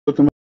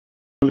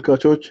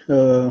መልካቾች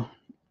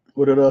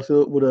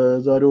ወደ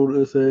ዛሬው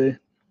ርዕስ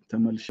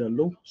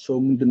ተመልሻለሁ። ሰው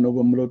ምንድነው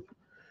በሚለው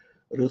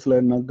ርዕስ ላይ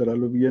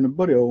እናገራለሁ ብዬ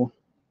ነበር። ያው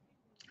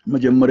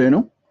መጀመሪያ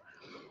ነው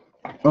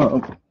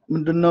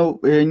ምንድነው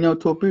ይሄኛው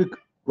ቶፒክ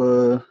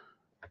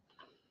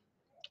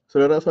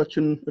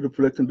ስለራሳችን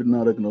ሪፍሌክት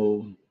እንድናደርግ ነው።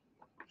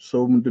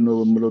 ሰው ምንድነው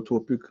በሚለው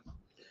ቶፒክ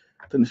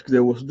ትንሽ ጊዜ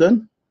ወስደን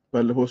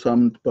ባለፈው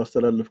ሳምንት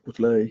ባስተላለፍኩት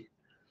ላይ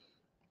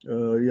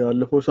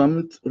ያለፈው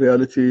ሳምንት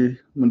ሪያሊቲ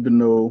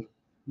ምንድነው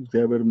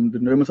እግዚአብሔር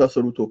ምንድነው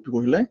የመሳሰሉ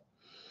ቶፒኮች ላይ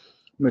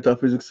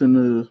ሜታፊዚክስን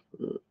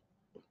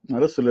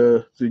ማለት ስለ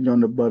ዚህኛው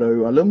ነባራዊ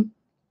ዓለም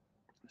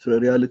ስለ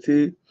ሪያሊቲ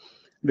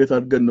እንዴት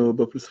አድርገን ነው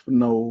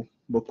በፍልስፍናው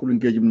በኩል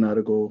እንጌጅ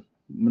የምናደርገው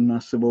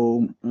የምናስበው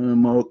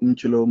ማወቅ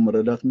የምንችለው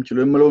መረዳት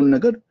የምንችለው የምለውን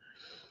ነገር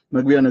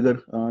መግቢያ ነገር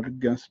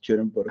አድርጌ አንስቼ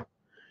ነበር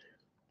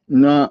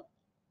እና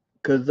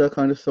ከዛ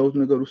ካነሳሁት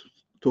ነገር ውስጥ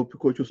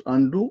ቶፒኮች ውስጥ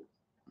አንዱ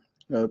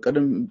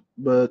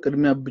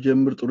በቅድሚያ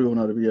ብጀምር ጥሩ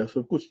ይሆናል ብዬ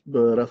አሰብኩት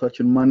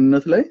በራሳችን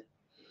ማንነት ላይ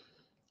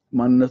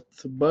ማንነት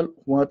ሲባል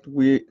what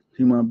we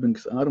human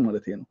beings are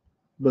ማለት ነው።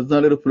 በዛ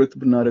ላይ ሪፍሌክት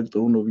ብናደርግ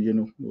ጥሩ ነው ብዬ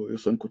ነው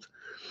የወሰንኩት።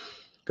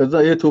 ከዛ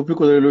ይሄ ቶፒክ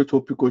ወደ ሌሎች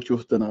ቶፒኮች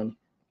ይወስደናል።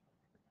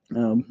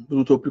 ብዙ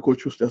ቶፒኮች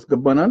ውስጥ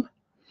ያስገባናል።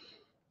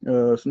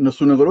 እነሱ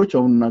ነገሮች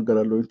አሁን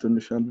እናገራለሁ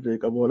ትንሽ አንድ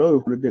ደቂቃ በኋላ ወይ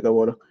ሁለት ደቂቃ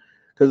በኋላ።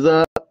 ከዛ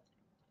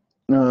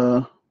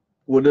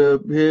ወደ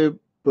ይሄ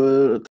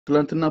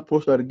በትላንትና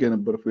ፖስት አድርጌ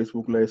ነበር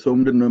ፌስቡክ ላይ ሰው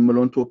ምንድነው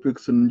የምለውን ቶፒክ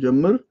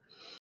ስንጀምር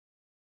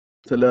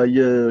ተለያየ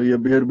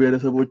የብሔር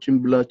ብሔረሰቦችን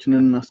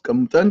ብላችንን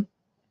አስቀምጠን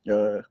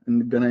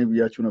እንገናኝ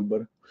ብያችሁ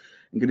ነበር።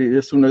 እንግዲህ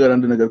የሱ ነገር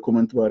አንድ ነገር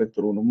ኮሜንት ባረክ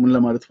ጥሩ ነው ምን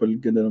ለማለት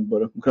ፈልጌ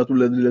እንደነበረ ምክንያቱም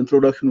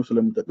ለኢንትሮዳክሽኑ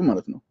ስለምጠቅም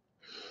ማለት ነው።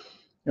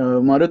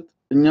 ማለት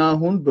እኛ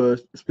አሁን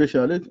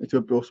በስፔሻሊ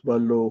ኢትዮጵያ ውስጥ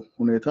ባለው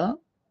ሁኔታ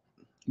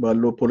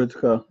ባለው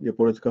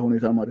የፖለቲካ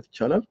ሁኔታ ማለት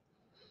ይቻላል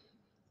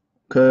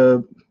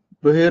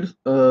ከብሔር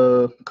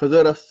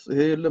ከዘራስ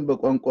ይሄ የለም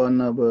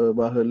በቋንቋና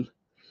በባህል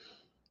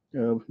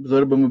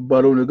ዘር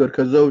በመባለው ነገር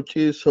ከዛ ውጪ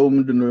ሰው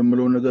ምንድነው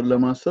የምለው ነገር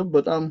ለማሰብ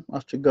በጣም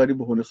አስቸጋሪ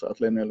በሆነ ሰዓት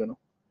ላይ ነው ያለነው።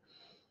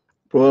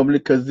 ፕሮባብሊ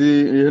ከዚህ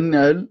ይሄን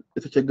ያህል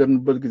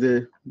የተቸገርንበት ጊዜ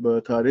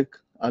በታሪክ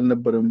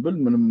አልነበረም ብል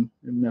ምንም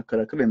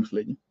የሚያከራክር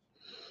አይመስለኝም።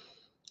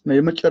 እና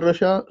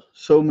የመጨረሻ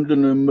ሰው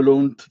ምንድነው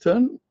የምለውን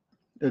ትተን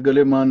እገሌ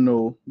ማን ነው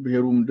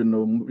ብሔሩ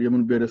ምንድነው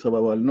የምን ብሔረሰብ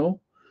አባል ነው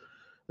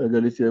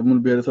እገሌ የምን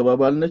ብሔረሰብ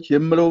አባል ነች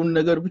የምለውን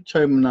ነገር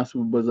ብቻ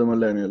የምናስብበት ዘመን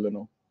ላይ ነው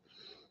ያለነው።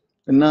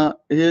 እና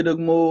ይሄ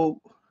ደግሞ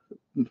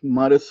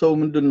ማለት ሰው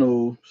ምንድነው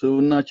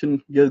ሰውናችን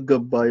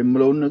የገባ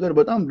የምለውን ነገር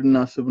በጣም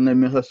እንድናስብና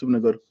የሚያሳስብ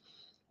ነገር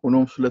ሆኖ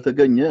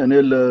ስለተገኘ እኔ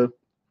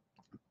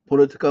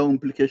ለፖለቲካው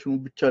ኢምፕሊኬሽኑ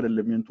ብቻ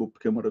አይደለም ይሄን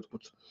ቶፒክ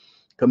የመረጥኩት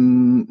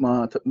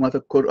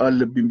ከማተኮር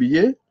አለብኝ ብዬ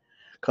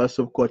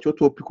ካሰብኳቸው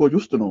ቶፒኮች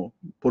ውስጥ ነው።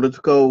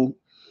 ፖለቲካው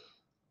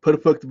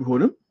ፐርፌክት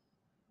ቢሆንም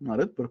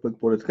ማለት ፐርፌክት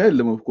ፖለቲካ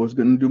የለም ኦፍ ኮርስ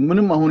ግን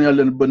ምንም አሁን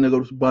ያለንበት ነገር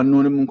ውስጥ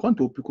ባንሆንም እንኳን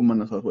ቶፒኩ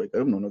መነሳቱ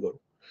አይቀርም ነው ነገሩ።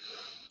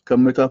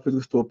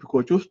 ከሜታፊዚክስ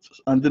ቶፒኮች ውስጥ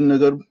አንድን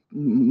ነገር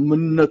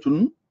ምንነቱን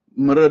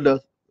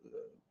መረዳት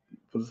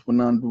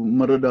ፍልስፍና አንዱ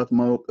መረዳት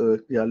ማወቅ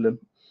ያለን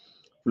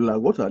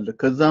ፍላጎት አለ።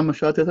 ከዛ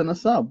መሻት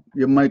የተነሳ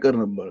የማይቀር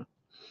ነበር።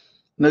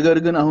 ነገር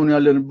ግን አሁን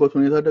ያለንበት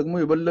ሁኔታ ደግሞ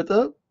የበለጠ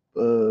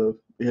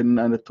ይሄን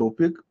አይነት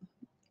ቶፒክ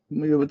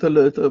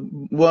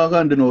ዋጋ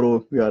እንዲኖረው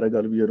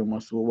ያደርጋል ብዬ ነው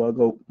የማስበው።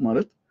 ዋጋው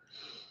ማለት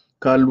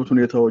ካሉት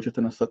ሁኔታዎች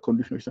የተነሳ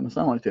ኮንዲሽኖች የተነሳ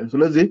ማለት ነው።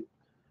 ስለዚህ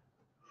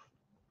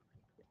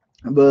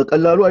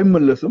በቀላሉ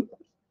አይመለስም።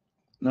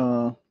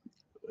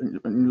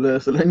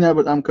 ለስለኛ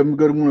በጣም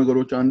ከሚገርሙ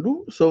ነገሮች አንዱ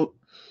ሰው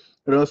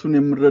ራሱን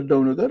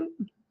የሚረዳው ነገር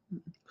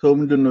ሰው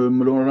ምንድነው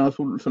የምለው ራሱ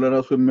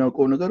ስለራሱ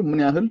የሚያውቀው ነገር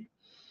ምን ያህል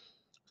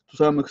to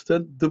some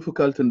extent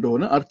difficult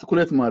እንደሆነ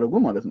አርቲኩሌት ማድረጉ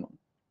ማለት ነው።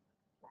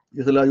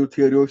 የተለያዩ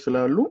ቲዮሪዎች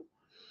ስላሉ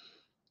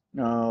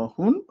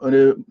አሁን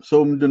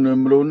ሰው ምንድነው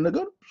የምለው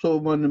ነገር ሰው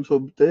ማንንም ሰው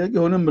ቢጠየቅ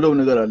የሆነ የምለው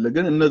ነገር አለ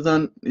ግን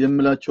እነዛን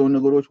የምላቸው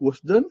ነገሮች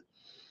ወስደን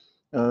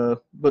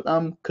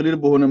በጣም ክሊር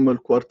በሆነ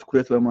መልኩ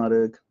አርቲኩሌት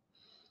ለማድረግ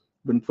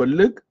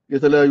ብንፈልግ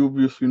የተለያዩ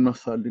ቪውስ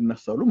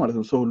ይነሳሉ ማለት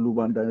ነው። ሰው ሁሉ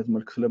በአንድ አይነት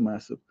መልኩ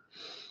ስለማያስብ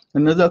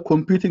እነዛ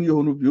ኮምፒቲንግ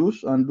የሆኑ ቪውስ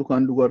አንዱ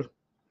ከአንዱ ጋር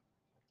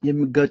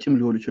የሚጋጭም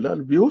ሊሆን ይችላል።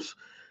 ቪውስ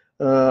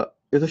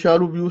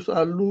የተሻሉ ቪውስ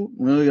አሉ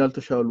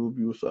ያልተሻሉ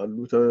ቪውስ አሉ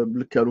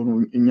ልክ ያልሆኑ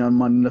እኛን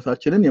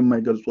ማንነታችንን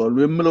የማይገልጹ አሉ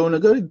የምለው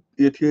ነገር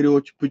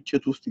የቲዮሪዎች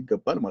ፍጭት ውስጥ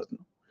ይገባል ማለት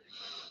ነው።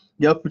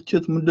 ያ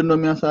ፍጭት ምንድነው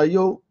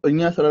የሚያሳየው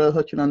እኛ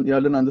ስለራሳችን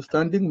ያለን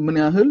አንደርስታንዲንግ ምን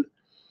ያህል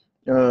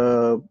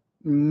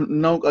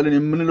እናውቃለን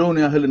የምንለውን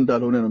ያህል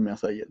እንዳልሆነ ነው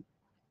የሚያሳየን።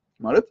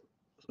 ማለት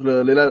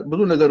ሌላ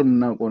ብዙ ነገር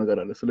የምናውቀው ነገር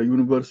አለ ስለ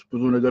ዩኒቨርስ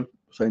ብዙ ነገር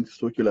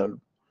ሳይንቲስቶች ይላሉ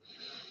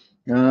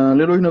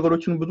ሌሎች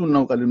ነገሮችን ብዙ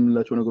እናውቃለን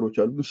የምንላቸው ነገሮች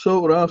አሉ። ሰው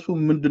ራሱ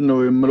ምንድነው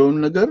የምለውን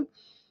ነገር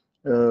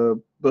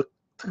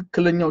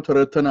በትክክለኛው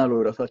ተረድተናል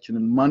ወይ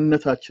ራሳችንን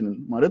ማንነታችንን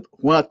ማለት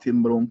what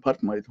የምለውን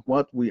ፓርት ማለት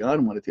what we are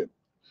ማለት ነው።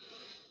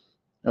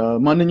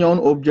 ማንኛውን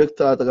ኦብጀክት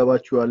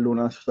አጠገባችሁ ያለውን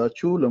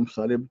አንስታችሁ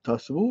ለምሳሌ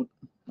ብታስቡ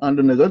አንድ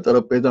ነገር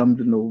ጠረጴዛ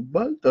ምንድነው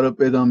ባል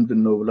ጠረጴዛ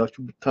ምንድነው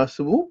ብላችሁ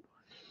ብታስቡ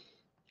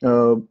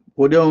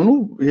ወዲያውኑ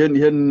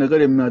ይሄን ነገር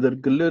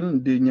የሚያደርግልን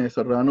እንደኛ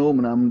የሰራነው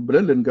ምናምን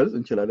ብለን ልንገልጽ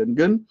እንችላለን።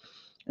 ግን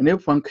እኔ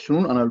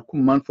ፋንክሽኑን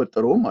አላልኩም ማን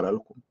ፈጠረውም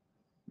አላልኩም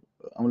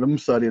አሁን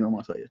ለምሳሌ ነው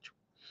ማሳያችሁ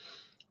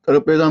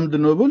ጠረጴዛ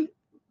ምንድነው ብል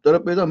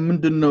ጠረጴዛ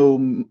ምንድነው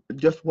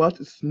just what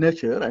is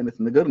nature አይነት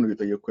ነገር ነው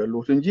እየጠየቅኩ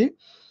ያለሁት እንጂ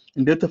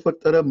እንዴት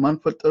ተፈጠረ ማን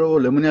ፈጠረው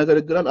ለምን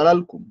ያገለግላል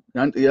አላልኩም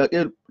ያን ጥያቄ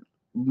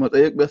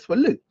መጠየቅ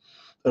ቢያስፈልግ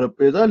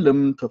ጠረጴዛ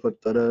ለምን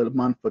ተፈጠረ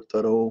ማን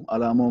ፈጠረው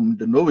አላማው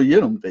ምንድነው ብዬ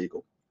ነው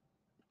የምጠይቀው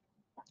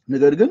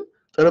ነገር ግን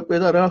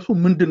ጠረጴዛ ራሱ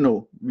ምንድነው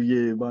ብዬ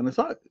ባነሳ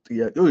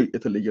ጥያቄው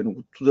የተለየ ነው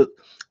to the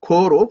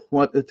core of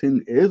what a thing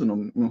is ነው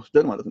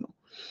የሚወስደን ማለት ነው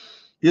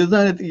የዛ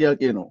አይነት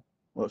ጥያቄ ነው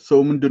ሰው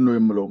ምንድነው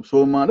የምለው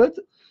ሰው ማለት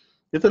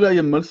የተለያየ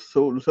መልስ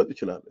ሰው ሊሰጥ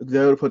ይችላል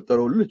እግዚአብሔር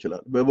ፈጠረው ሊል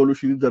ይችላል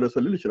በኤቮሉሽን ደረሰ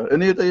ሊል ይችላል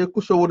እኔ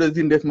የጠየቅኩት ሰው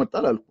ወደዚህ እንዴት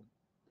መጣል አልኩ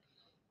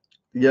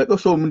ጥያቄው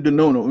ሰው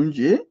ምንድነው ነው እንጂ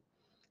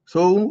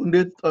ሰው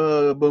እንዴት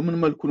በምን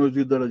መልኩ ነው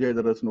እዚህ ደረጃ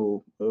የደረስነው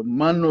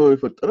ማን ነው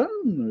የፈጠረን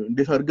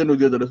እንዴት አድርገን ነው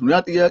እዚህ የደረስነው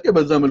ያ ጥያቄ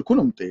በዛ መልኩ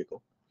ነው የምጠይቀው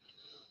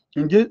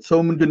እንጂ ሰው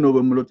ምንድነው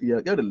በመለው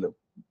ጥያቄ አይደለም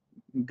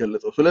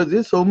ገለጸው ስለዚህ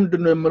ሰው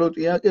ምንድነው የምለው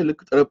ጥያቄ ልክ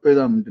ጠረጴዛ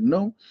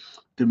ምንድነው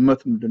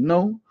ድመት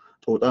ምንድነው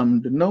ጦጣ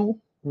ምንድነው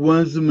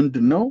ወንዝ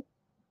ምንድነው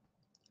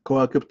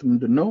ከዋክብት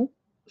ምንድነው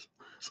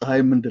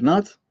ፀሐይ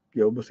ምንድናት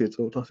ያው በሴት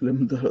ጾታ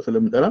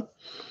ስለምንጠራ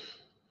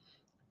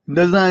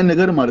እንደዛ አይነት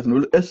ነገር ማለት ነው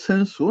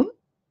ኤሰንሱን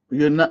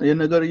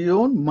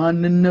የነገርየውን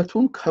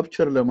ማንነቱን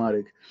ካፕቸር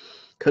ለማድረግ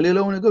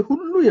ከሌላው ነገር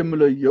ሁሉ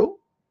የሚለየው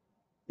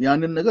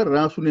ያንን ነገር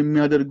ራሱን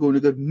የሚያደርገው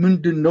ነገር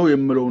ምንድነው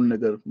የምለውን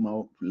ነገር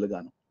ማወቅ ፍለጋ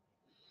ነው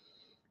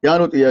ያ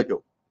ነው ጥያቄው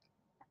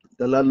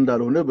ቀላል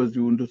እንዳልሆነ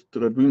በዚሁ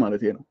እንድትረዱኝ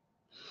ማለት ነው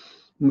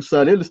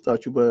ምሳሌ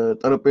ልስጣችሁ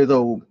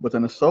በጠረጴዛው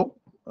በተነሳው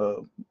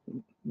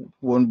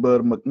ወንበር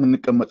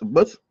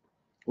ምንቀመጥበት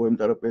ወይም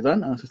ጠረጴዛን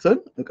አንስተን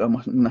እቃ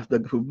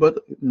እናስደግፍበት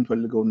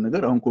እንፈልገው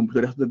ነገር አሁን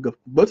ኮምፒውተር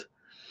ያስደግፍበት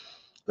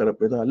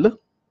ጠረጴዛ አለ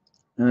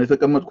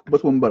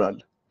የተቀመጥኩበት ወንበር አለ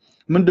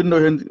ምንድነው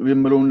ይሄን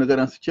የምለውን ነገር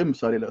አንስቼ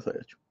ምሳሌ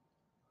ላሳያችሁ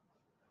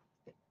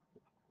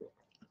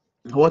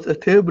what a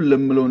table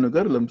ለምለው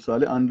ነገር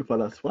ለምሳሌ አንድ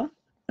ፈላስፋ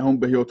አሁን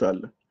በህይወት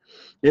አለ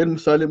ይሄን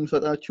ምሳሌ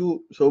የምሰጣችሁ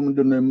ሰው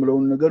ምንድነው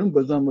የምለውን ነገርን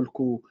በዛ መልኩ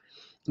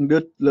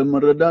እንዴት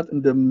ለመረዳት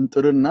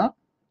እንደምጥርና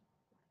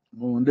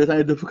እንዴት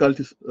አይነት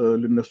ዲፊካልቲስ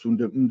ለነሱ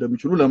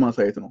እንደሚችሉ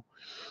ለማሳየት ነው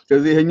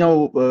ስለዚህ ይሄኛው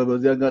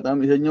በዚህ አጋጣሚ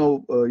ይሄኛው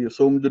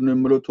ሰው ምንድነው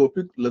የምለው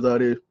ቶፒክ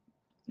ለዛሬ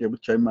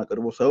የብቻ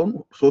የማቀርበው ሳይሆን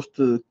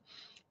 3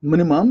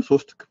 ሚኒማም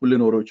 3 ክፍል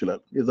ሊኖረው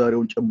ይችላል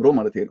የዛሬውን ጨምሮ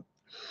ማለት ነው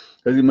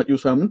ስለዚህ መጪው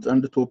ሳምንት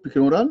አንድ ቶፒክ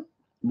ይኖራል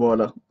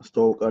በኋላ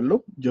አስተዋውቃለሁ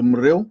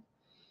ጀምሬው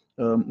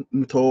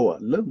ምተው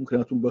አለ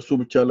ምክንያቱም በሱ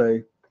ብቻ ላይ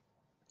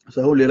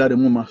ሳይሆን ሌላ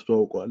ደግሞ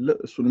ማስተዋውቀው አለ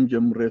እሱንም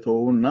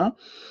ጀምሬተውና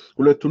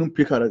ሁለቱንም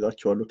ፒክ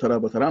አደርጋቸዋለሁ ተራ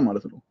በተራ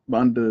ማለት ነው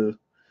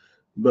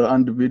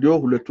በአንድ ቪዲዮ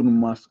ሁለቱንም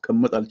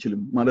ማስቀመጥ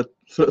አልችልም ማለት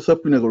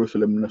ሰፊ ነገሮች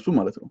ስለሚነሱ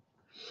ማለት ነው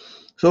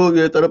ሰው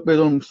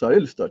የጠረጴዛውን ምሳሌ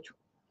ልስጣችሁ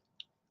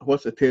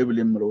what's a table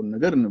የምለው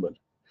ነገር እንበል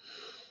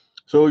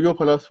ሰው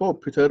ፈላስፋው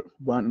ፒተር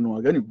ቫን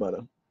ኖዋገን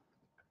ይባላል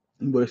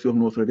ዩኒቨርሲቲ ኦፍ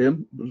ኖትር ዴም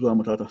ብዙ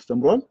አመታት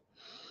አስተምሯል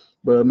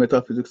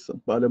በሜታፊዚክስ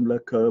በአለም ላይ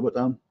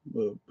በጣም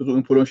ብዙ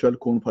ኢንፍሉዌንሻል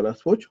ከሆኑ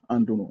ፈላስፎች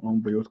አንዱ ነው አሁን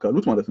በህይወት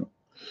ካሉት ማለት ነው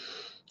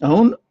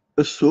አሁን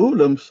እሱ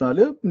ለምሳሌ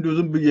እንዲሁ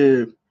ዝም ብዬ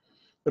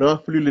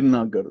ራፍሊ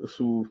ልናገር እሱ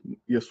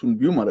የሱን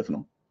ቢዩ ማለት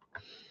ነው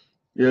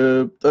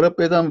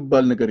የጠረጴዛ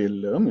የሚባል ነገር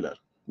የለም ይላል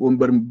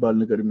ወንበር የሚባል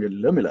ነገር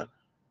የለም ይላል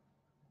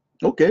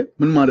ኦኬ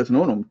ምን ማለት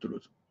ነው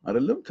የምትሉት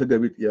አይደለም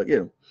ተገቢ ጥያቄ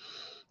ነው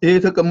ይሄ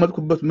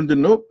የተቀመጥኩበት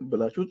ምንድነው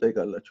ብላችሁ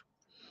ጠይቃላችሁ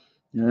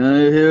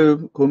ይሄ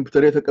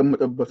ኮምፒውተር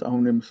የተቀመጠበት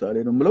አሁን ለምሳሌ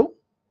ነው የምለው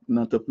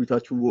እናንተ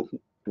ፊታችሁ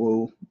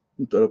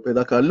ጠረጴዛ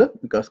ካለ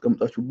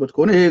ካስቀምጣችሁበት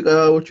ከሆነ ይሄ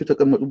እቃዎች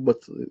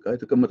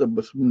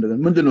የተቀመጠበት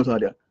ምንድነው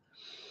ታዲያ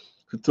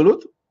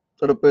ስትሉት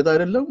ጠረጴዛ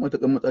አይደለም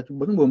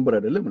የተቀመጣችሁበትም ወንበር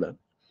አይደለም ይላል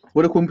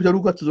ወደ ኮምፒውተሩ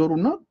ጋር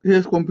ትዞሩና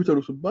ይሄ ኮምፒውተሩ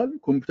ሲባል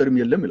ኮምፒውተርም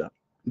የለም ይላል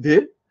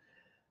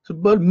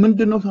ሲባል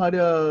ምንድነው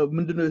ታዲያ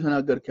ምንድነው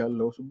የተናገርክ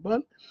ያለው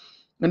ሲባል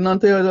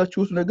እናንተ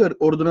ያዛችሁት ነገር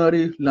ኦርዲናሪ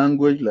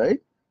ላንጉዌጅ ላይ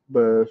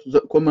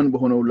በኮመን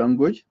በሆነው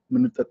ላንጉዌጅ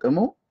ምን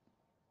ተጠቀመው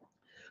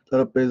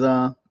ጠረጴዛ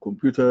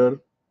ኮምፒውተር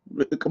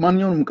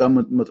ማንኛውንም ዕቃ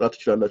መጥራት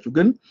ይችላልላችሁ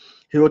ግን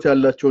ህይወት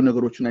ያላቸው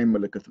ነገሮችን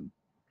አይመለከትም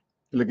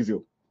ለጊዜው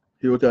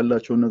ህይወት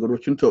ያላቸው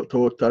ነገሮችን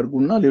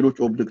ተወታርጉና ሌሎች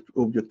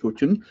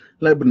ኦብጀክቶችን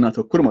ላይ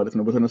ብናተኩር ማለት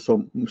ነው በተነሳው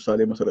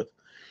ምሳሌ መሰረት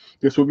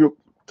የሶቪዮ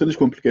ትንሽ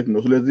ኮምፕሊኬት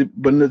ነው ስለዚህ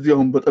በእነዚህ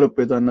አሁን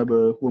በጠረጴዛና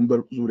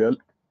በወንበር ዙሪያ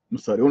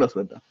ምሳሌውን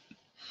አስረዳ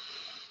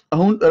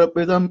አሁን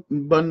ጠረጴዛ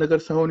ባል ነገር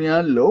ሳይሆን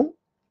ያለው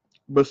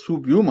በሱ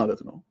ቪው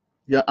ማለት ነው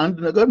ያ አንድ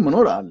ነገር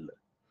መኖር አለ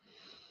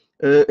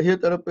ይሄ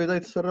ጠረጴዛ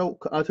የተሰራው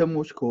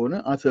ከአተሞች ከሆነ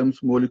አተምስ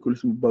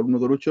ሞለኪውልስ የሚባሉ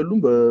ነገሮች አሉ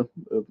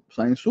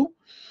በሳይንሱ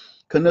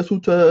ከነሱ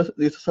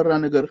የተሰራ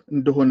ነገር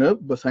እንደሆነ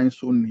በሳይንሱ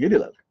እንሄድ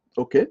ይላል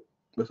ኦኬ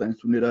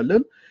በሳይንሱ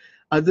እንሄዳለን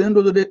አዘንዶ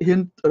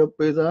ይሄን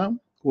ጠረጴዛ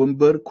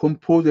ወንበር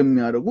ኮምፖዝ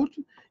የሚያደርጉት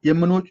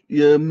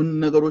የምን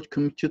ነገሮች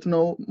ክምችት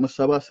ነው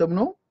መሰባሰብ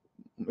ነው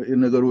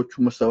የነገሮቹ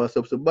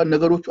መሰባሰብ ሲባል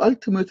ነገሮቹ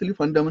አልቲሜትሊ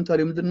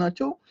ፈንዳሜንታሊ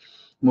ምንድናቸው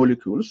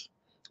ሞለኪውልስ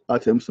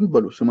አተምስም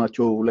በሉ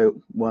ስማቸው ላይ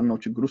ዋናው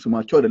ችግሩ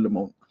ስማቸው አይደለም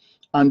አሁን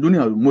አንዱን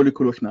ያሉ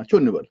ሞለኪውሎች ናቸው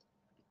እንበል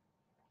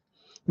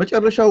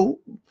መጨረሻው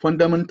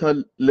ፈንዳሜንታል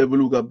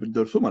ሌቭሉ ጋር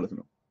ቢደርሱ ማለት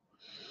ነው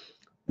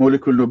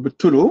ሞለኪውል ነው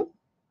ብትሉ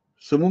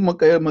ስሙን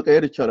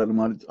መቀየር ይቻላል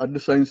ማለት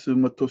አዲስ ሳይንስ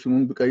መጥቶ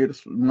ስሙን ቢቀየር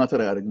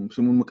ማተር አያደርግም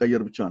ስሙን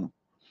መቀየር ብቻ ነው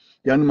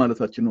ያን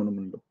ማለታችን ነው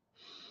የምንለው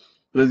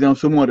ስለዚህ አሁን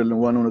ስሙ አይደለም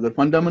ዋናው ነገር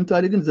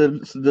ፋንዳሜንታሊ ግን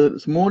the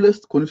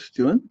smallest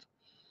constituent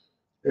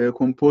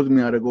ኮምፖዝ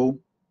የሚያደርገው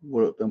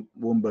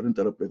ወንበርን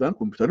ጠረጴዛን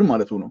ኮምፒውተርን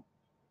ማለት ነው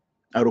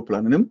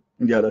አውሮፕላንንም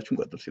እንዲያላችሁ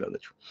ቀጥል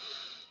ሲላላችሁ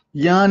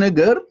ያ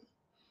ነገር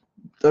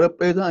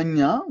ጠረጴዛ እኛ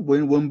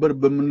ወይን ወንበር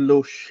በምንለው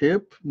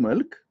ሼፕ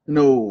መልክ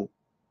ነው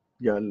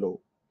ያለው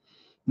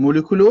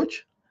ሞለኪውሎች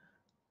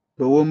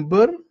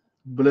በወንበር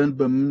ብለን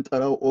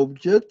በምንጠራው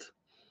ኦብጀክት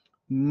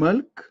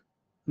መልክ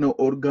ነው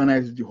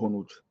ኦርጋናይዝድ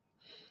የሆኑት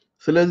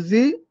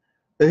ስለዚህ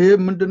ይሄ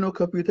ምንድነው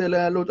ከፊት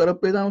ላይ ያለው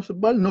ጠረጴዛ ነው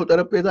ሲባል ነው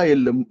ጠረጴዛ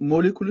የለም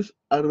molecules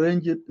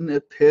arranged in a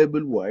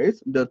table wise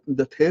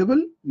the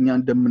table እኛ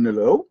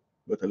እንደምንለው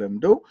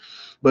በተለምዶ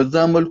በዛ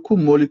መልኩ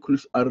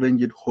molecules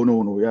arranged ሆኖ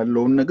ነው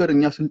ያለው ነገር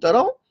እኛ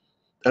ስንጠራው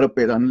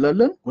ጠረጴዛ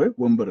እንላለን ወይ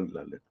ወንበር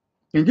እንላለን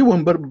እንጂ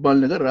ወንበር ባል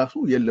ነገር ራሱ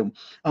የለም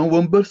አሁን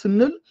ወንበር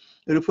ስንል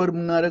ሪፈር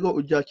ምናደርገው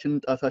እጃችንን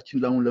ጣታችን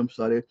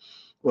ለምሳሌ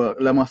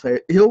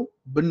ለማሳየት ይሄው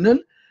ብንል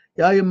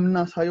ያ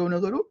የምናሳየው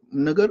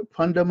ነገር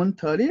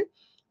ፋንዳሜንታሊ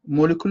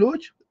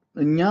ሞለኪውሎች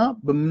እኛ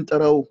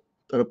በመንጠራው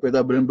ጠረጴዛ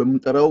ብለን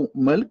በመንጠራው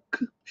መልክ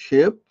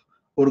ሼፕ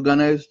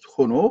ኦርጋናይዝድ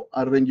ሆኖ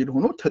አሬንጅድ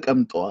ሆኖ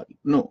ተቀምጠዋል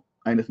ነው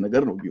አይነት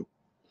ነገር ነው ቢዩ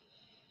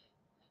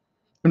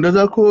እንደዛ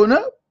ከሆነ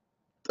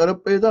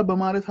ጠረጴዛ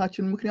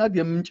በማለታችን ምክንያት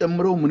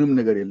የምንጨምረው ምንም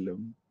ነገር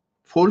የለም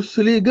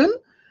ፎልስሊ ግን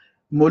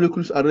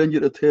molecules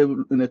arranged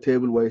in a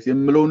table wise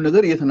የምለው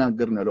ነገር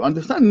እየተናገርን ያለው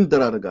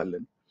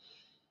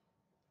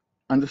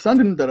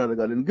አንደርስታንድ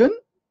እንደራረጋለን ግን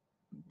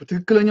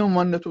በትክክለኛው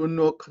ማንነቱ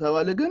እንወቅ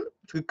ከተባለ ግን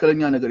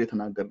ትክክለኛ ነገር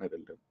እየተናገርን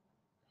አይደለም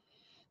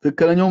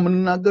ትክክለኛው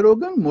ምንናገረው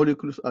ግን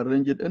molecules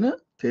arranged in a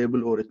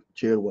table or a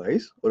chair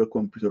wise or a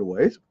computer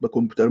wise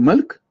በኮምፒውተር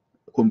መልክ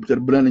ኮምፒውተር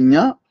ብለን እኛ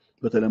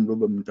በተለምዶ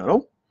በመንጠራው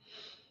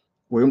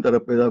ወይም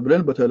ጠረጴዛ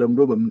ብለን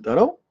በተለምዶ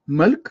በመንጠራው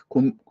መልክ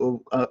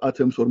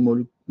atoms or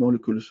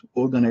molecules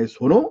organized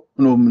ሆኖ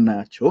ነው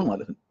የምናያቸው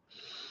ማለት ነው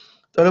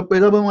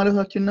ጠረጴዛ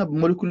በማለታችንና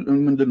ሞለኪውል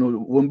ምንድነው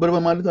ወንበር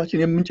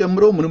በማለታችን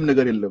የምንጨምረው ምንም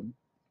ነገር የለም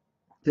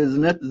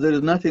there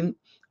is nothing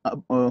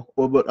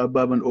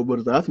above and over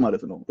that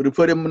ማለት ነው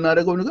ሪፈር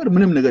የምናደርገው ነገር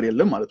ምንም ነገር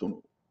የለም ማለት ነው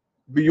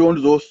beyond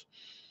those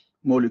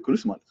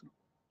molecules ማለት ነው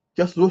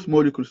just those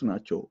molecules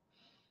ናቸው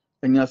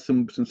እኛ ስም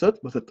ስንሰጥ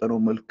በተጠነው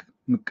መልክ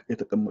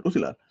የተቀመጡት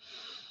ይላል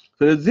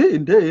ስለዚህ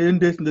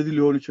እንዴት እንደዚህ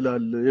ሊሆን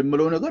ይችላል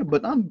የምለው ነገር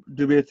በጣም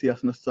ዲቤት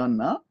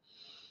ያስነሳና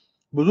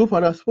ብዙ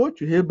ፈላስፎች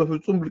ይሄ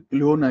በፍጹም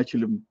ሊሆን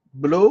አይችልም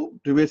ብለው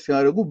ዲቤት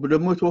ሲያደርጉ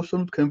ደግሞ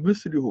የተወሰኑት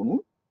ኮንቪንስ ሊሆኑ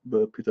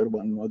በፒተር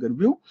ባን ወገን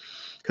ቢው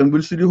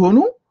ኮንቪንስ ሊሆኑ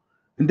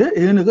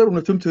ይሄ ነገር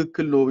እውነትም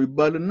ትክክል ነው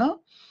ይባልና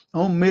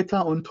አሁን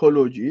ሜታ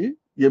ኦንቶሎጂ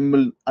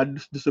የሚል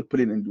አዲስ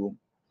ዲሲፕሊን እንዲሁም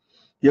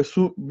የሱ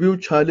ቢው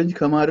ቻሌንጅ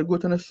ከማድረጉ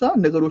ተነሳ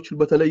ነገሮችን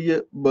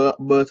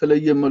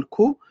በተለየ መልኩ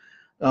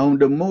አሁን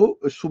ደግሞ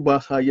እሱ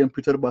ባሳየን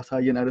ፒተር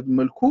ባሳየን አይነት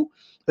መልኩ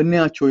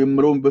እንያቸው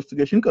የምለው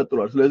ኢንቨስቲጌሽን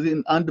ቀጥሏል ስለዚህ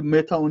አንድ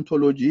ሜታ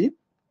ኦንቶሎጂ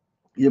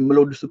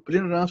የምለው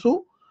ዲሲፕሊን ራሱ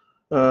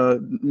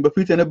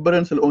በፊት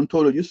የነበረን ስለ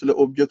ኦንቶሎጂ ስለ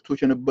ኦብጀክቶች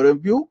የነበረን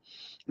ቪው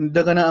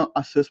እንደገና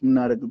አሰስ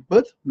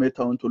ምናደርግበት ሜታ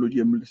ኦንቶሎጂ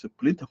የሚል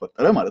ዲሲፕሊን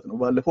ተፈጠረ ማለት ነው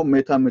ባለፈው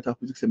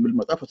ሜታፊዚክስ የሚል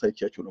መጣፍ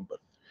አሳይቻችሁ ነበር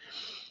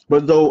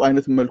በዛው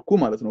አይነት መልኩ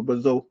ማለት ነው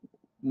በዛው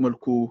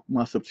መልኩ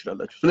ማሰብ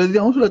ትችላላችሁ ስለዚህ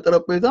አሁን ስለ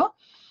ጠረጴዛ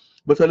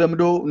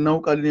በተለምዶ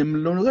እናውቃለን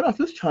የምንለው ነገር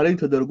አትሊስት ቻሌንጅ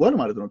ተደርጓል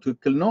ማለት ነው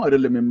ትክክል ነው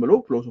አይደለም የምለው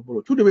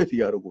ፊሎሶፈሮቹ ዲቤት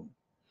ያደርጉ ነው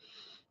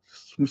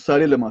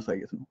ምሳሌ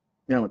ለማሳየት ነው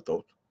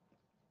ያመጣሁት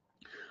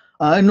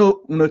አይ ኖ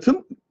እውነትም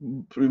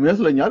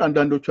ይመስለኛል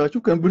አንዳንዶቻችሁ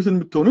ኮንቪንስን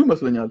ብትሆኑ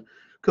ይመስለኛል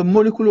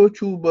ከሞለኪውሎቹ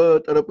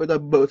በጠረጴዛ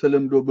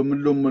በተለምዶ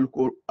በምንለው መልኩ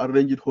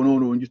አሬንጅድ ሆኖ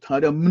ነው እንጂ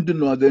ታዲያ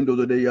ምንድነው አዘንዶ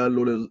ዘደ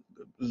ያለው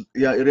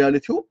ያ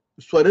ሪያሊቲው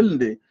እሱ አይደል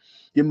እንዴ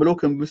የምለው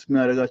ኮንቪንስ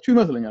የሚያደርጋችሁ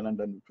ይመስለኛል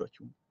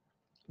አንዳንዶቻችሁ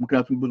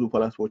ምክንያቱም ብዙ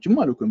ፈላስፎችም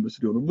አሉ ኮንቪንስ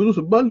ሊሆኑ ብዙ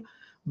ሲባል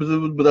ብዙ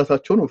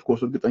ብዛታቸው ነው ኦፍ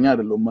ኮርስ እርግጠኛ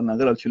አይደለም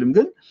መናገር አልችልም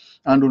ግን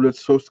 1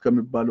 2 3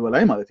 ከሚባሉ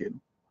በላይ ማለት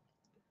ነው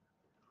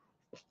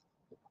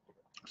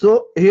ሶ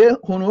ይሄ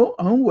ሆኖ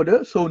አሁን ወደ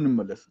ሰው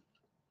እንመለስ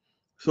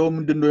ሰው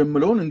ምንድነው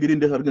የምለውን እንግዲህ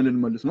እንዴት አድርገን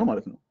ልንመልስ ነው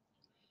ማለት ነው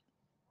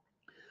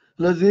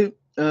ስለዚህ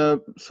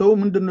ሰው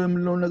ምንድነው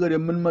የምለው ነገር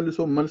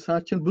የምንመልሰው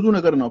መልሳችን ብዙ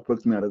ነገር ነው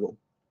አፕሮክት የሚያደርገው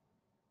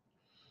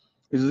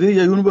እዚህ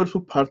የዩኒቨርሱ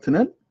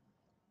ፓርትነር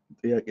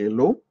ጥያቄ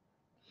የለውም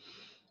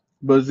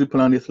በዚህ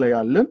ፕላኔት ላይ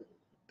ያለን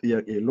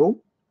ጥያቄ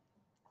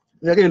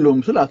የለውም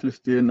ስለ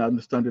አትሊስት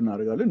አንደርስታንድ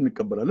እናደርጋለን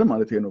እንቀበላለን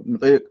ማለት ነው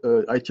መጠየቅ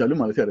አይቻልም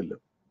ማለት አይደለም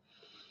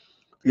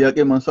ጥያቄ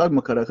ማንሳት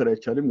መከራከር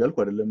አይቻልም ያልኩ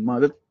አይደለም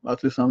ማለት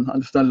አትሊስት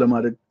አንደርስታንድ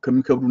ለማድረግ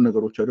ከሚከብዱ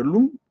ነገሮች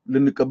አይደሉም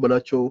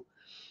ልንቀበላቸው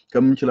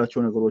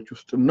ከምንችላቸው ነገሮች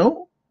ውስጥም ነው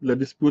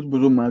ለዲስፒዩት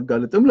ብዙ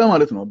ማጋለጥም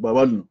ለማለት ነው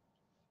አባባል ነው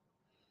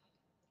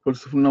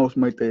ፍልስፍና ውስጥ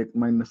ማይጠየቅ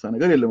ማይነሳ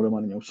ነገር የለም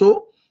ለማንኛውም ሶ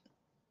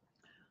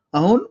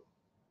አሁን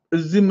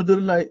እዚህ ምድር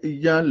ላይ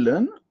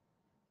እያለን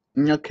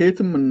እኛ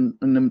ከየትም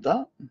እንምጣ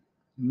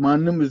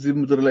ማንንም እዚህ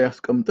ምድር ላይ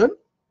ያስቀምጠን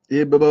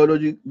ይሄ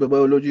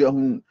በባዮሎጂ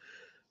አሁን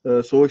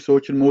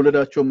ሰዎችን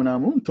መውለዳቸው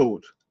ምናምን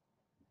ተውት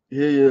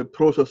ይሄ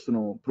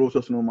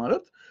ፕሮሰስ ነው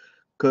ማለት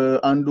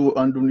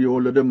አንዱን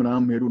የወለደ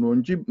ምናምን ሄዱ ነው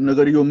እንጂ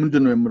ነገርየው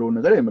ምንድነው የምለው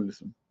ነገር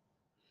አይመልስም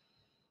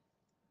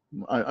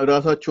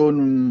ራሳቸውን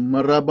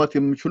መራባት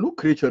የሚችሉ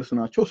ክሪቸርስ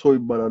ናቸው ሰው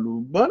ይባላሉ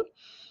ባል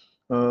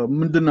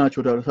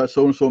ምንድናቸው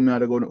ሰውን ሰው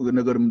የሚያደርገው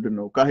ነገር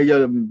ምንድነው ካህያ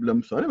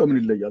ለምሳሌ በምን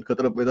ይለያል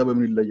ከጠረጴዛ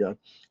በምን ይለያል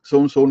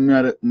ሰውን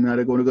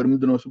የሚያደርገው ነገር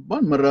ምንድነው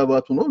ሲባል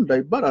መራባቱ ነው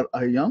እንዳይባል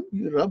አህያም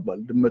ይራባል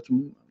ድመትም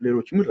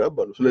ሌሎችም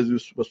ይራባሉ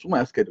ስለዚህ በሱም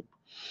አያስከድም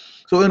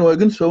ወይ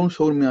ግን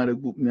ሰውን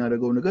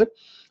የሚያደርገው ነገር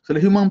ስለ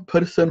ሂውማን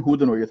ፐርሰን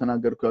ሁድ ነው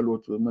እየተናገርኩ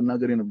ያለሁት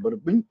መናገር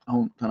የነበረብኝ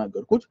አሁን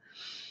ተናገርኩት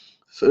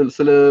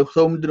ስለ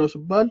ሰው ምንድነው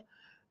ሲባል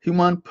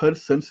ሂውማን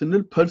ፐርሰን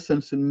ስንል ፐርሰን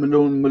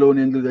ስንምለው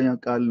የእንግሊዘኛ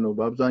ቃል ነው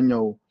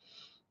በአብዛኛው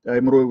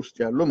አይምሮ ውስጥ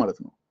ያለው ማለት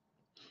ነው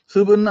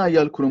ስብና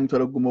ያልኩ ነው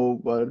ተረጉመው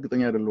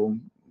እርግጠኛ አይደለሁም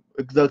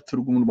ኤግዛክት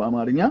ትርጉሙን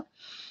በአማርኛ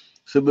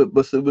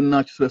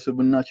በስብናችን ስለ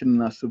ስብናችን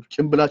እናስብ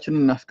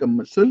ጭንብላችንን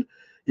እናስቀምጥ ስል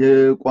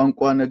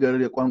የቋንቋ ነገር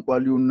የቋንቋ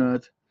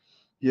ሊዩነት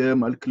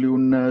የመልክ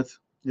ሊዩነት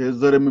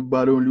የዘር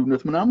የሚባለው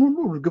ሊዩነት ምናምን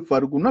ሁሉ ግፍ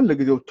አድርጉና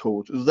ለጊዜው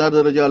ተውት እዛ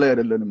ደረጃ ላይ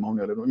አይደለንም አሁን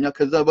ያለነው እኛ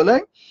ከዛ በላይ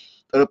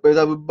ጠረጴዛ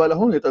ቢባል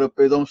አሁን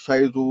የጠረጴዛውን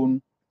ሳይዙን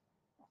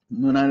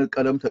ምን አይነት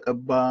ቀለም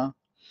ተቀባ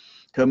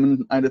ከምን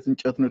አይነት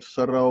እንጨት ነው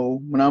ተሰራው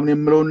ምናምን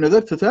የምለውን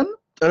ነገር ትተን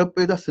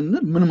ጠረጴዛ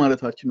ስንል ምን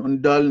ማለታችን ነው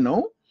እንዳልነው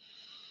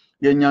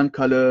የኛን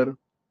ከለር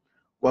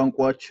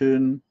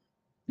ቋንቋችን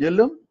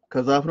የለም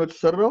ከዛፍ ነው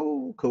ተሰራው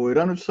ከወይራ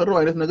ነው ተሰራው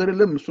አይነት ነገር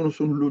የለም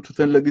እሱን ሁሉ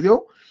ትተን ለጊዜው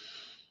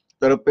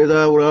ጠረጴዛ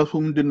ራሱ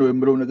ምንድነው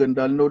የምለው ነገር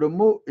እንዳልነው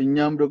ደግሞ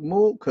እኛም ደግሞ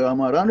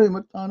ከአማራ ነው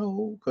የመጣነው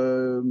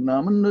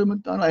ከምናምን ነው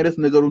የመጣነው አይነት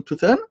ነገሩን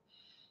ትተን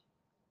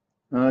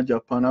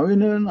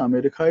ጃፓናዊንን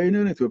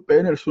አሜሪካዊንን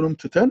ኢትዮጵያዊንን እሱንም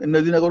ትተን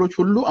እነዚህ ነገሮች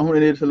ሁሉ አሁን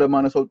እኔ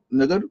ስለማነሳው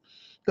ነገር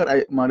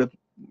ማለት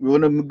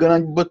የሆነ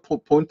መገናኝበት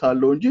ፖይንት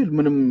አለው እንጂ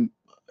ምንም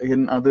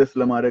ይሄን አድሬስ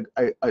ለማድረግ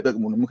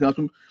አይጠቅሙንም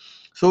ምክንያቱም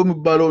ሰው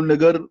የሚባለው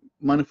ነገር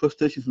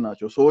ማኒፌስቴሽንስ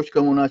ናቸው ሰዎች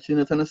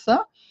ከመሆናችን የተነሳ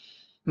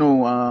ነው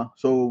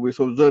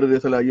ሰው ዘር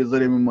የተለያየ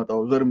ዘር የሚመጣው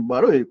ዘር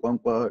የሚባለው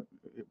የቋንቋ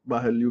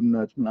ባህል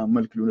ሊዩነት እና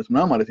መልክ ሊዩነት እና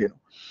ማለት ነው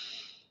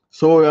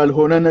ሰው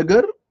ያልሆነ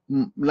ነገር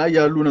ላይ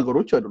ያሉ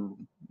ነገሮች አይደሉም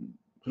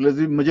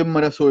ስለዚህ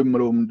መጀመሪያ ሰው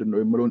የምለው ምንድነው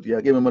የምለውን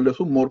ጥያቄ መመለሱ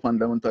ሞር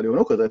ፋንዳሜንታል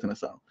የሆነው ከዛ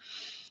የተነሳ ነው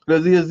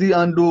ስለዚህ እዚህ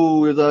አንዱ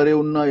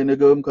የዛሬውና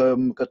የነገውም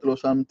ከቀጥሎ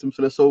ሳምንትም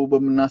ስለ ሰው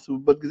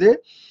በመናስብበት ጊዜ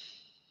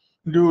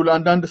እንዲሁ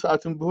ለአንድ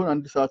ሰዓትም ቢሆን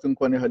አንድ ሰዓት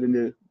እንኳን ያህል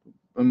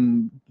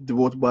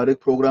ዲቮት ባሪክ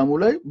ፕሮግራሙ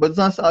ላይ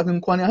በዛን ሰዓት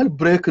እንኳን ያህል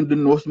ብሬክ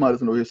እንድንወስድ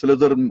ማለት ነው ስለ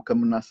ዘር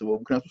ከምናስበው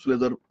ምክንያቱም ስለ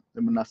ዘር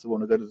የምናስበው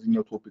ነገር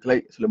እዚህኛው ቶፒክ ላይ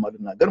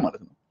ስለማድናገር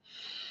ማለት ነው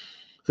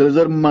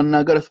ስለዘር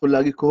ማናገር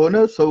አስፈላጊ ከሆነ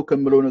ሰው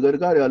ከምለው ነገር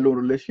ጋር ያለው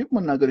ሪሌሽንሺፕ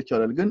መናገር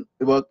ይቻላል ግን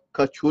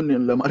እባካችሁን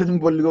ለማለት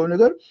የምፈልገው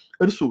ነገር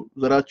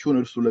ዘራችሁን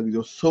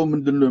ለጊዜው ሰው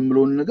ምንድነው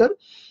የምለው ነገር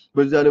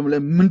በዚህ ዓለም ላይ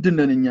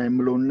ምንድነኛ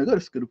የምለው ነገር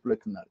እስኪ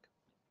ሪፍሌክት እናድርግ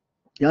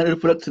ያን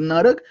ሪፍሌክት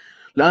እናደርግ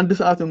ለአንድ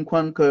ሰዓት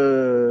እንኳን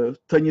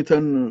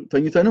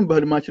ተኝተንም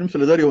በህልማችንም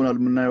ስለዘር ይሆናል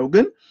የምናየው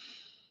ግን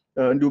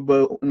እንዲሁ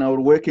በናው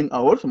working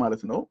hours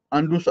ማለት ነው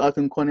አንዱን ሰዓት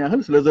እንኳን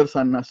ያህል ስለዘር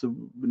ሳናስብ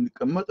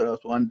ብንቀመጥ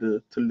ራሱ አንድ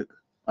ትልቅ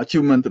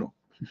achievement ነው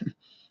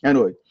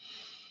anyway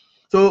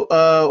so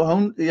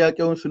አሁን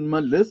ጥያቄውን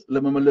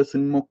ለመመለስ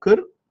ስንሞክር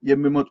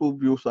የሚመጡ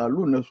ቪውስ አሉ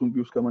እነሱን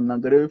ቪውስ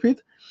ከመናገር በፊት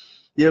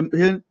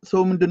ይሄን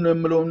ሰው ምንድነው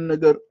የምለው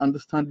ነገር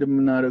አንደርስታንድ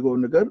የምናደርገው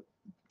ነገር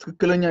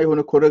ትክክለኛ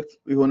የሆነ ኮሬክት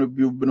የሆነ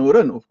ቪው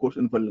ብኖረን ኦፍ ኮርስ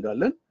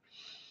እንፈልጋለን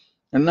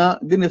እና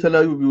ግን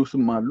የተለያዩ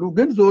ቪውስም አሉ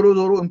ግን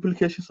ዞሮ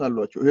ኢምፕሊኬሽንስ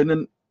አሏቸው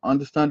ይሄንን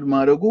አንደርስታንድ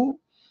ማድረጉ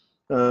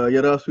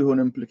የራሱ የሆነ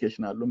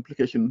ኢምፕሊኬሽን አለው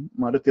ኢምፕሊኬሽን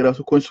ማለት የራሱ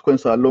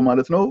ኮንሲኩዌንስ አለው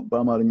ማለት ነው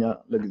በአማርኛ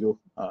ለጊዜው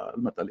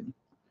አልመጣልኝም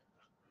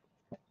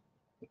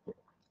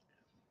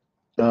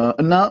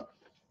እና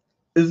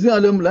እዚህ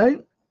ዓለም ላይ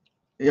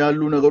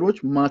ያሉ ነገሮች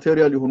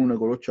ማቴሪያል የሆኑ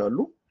ነገሮች አሉ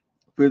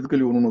ፊዚካል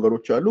የሆኑ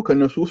ነገሮች አሉ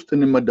ከነሱ ውስጥ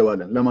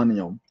እንመደባለን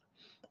ለማንኛውም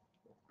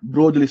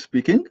broadly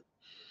speaking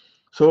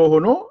ሰው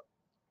ሆኖ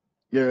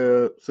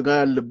የስጋ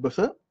ያለበሰ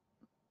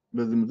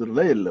በዚህ ምድር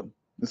ላይ የለም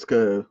እስከ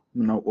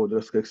ምናውቀው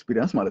ድረስ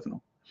ከኤክስፒሪየንስ ማለት ነው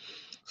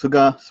ስጋ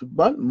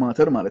ሲባል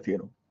ማተር ማለት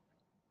ነው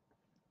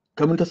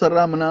ከምን ተሰራ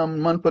ምናምን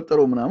ማን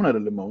ፈጠረው ምናምን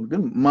አይደለም አሁን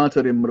ግን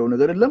ማተር የምለው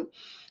ነገር የለም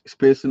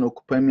ስፔስን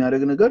ኦኩፓይ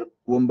የሚያደርግ ነገር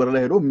ወንበር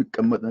ላይ ሄዶ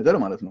የሚቀመጥ ነገር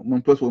ማለት ነው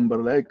መንፈስ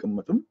ወንበር ላይ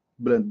አይቀመጥም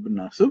ብለን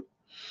ብናስብ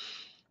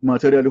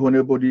ማቴሪያል የሆነ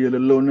ቦዲ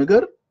የሌለው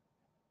ነገር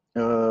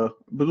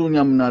ብዙኛ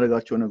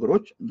የምናደርጋቸው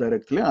ነገሮች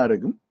ዳይሬክትሊ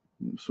አያደርግም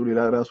እሱ ሌላ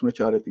ራሱን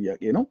የቻለ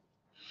ጥያቄ ነው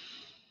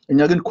እኛ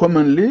ግን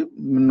ኮመንሊ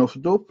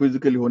የምንወስደው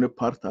ፊዚካል የሆነ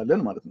ፓርት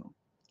አለን ማለት ነው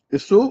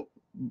እሱ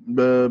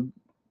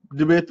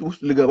በዲቤት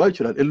ውስጥ ሊገባ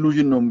ይችላል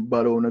ኢሉዥን ነው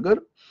የሚባለው ነገር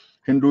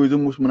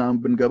ሂንዱይዝም ውስጥ ምናምን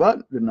ብንገባ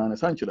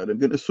ልናነሳ እንችላለን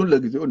ግን እሱን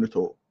ለጊዜው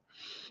እንተው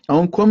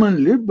አሁን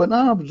ኮመንሊ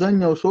በጣም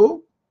አብዛኛው ሰው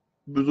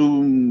ብዙ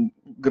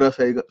ግራ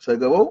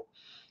ሳይገባው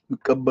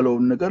የሚቀበለው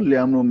ነገር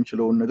ሊያምነው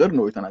የሚችለው ነገር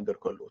ነው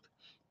የተናገርኩት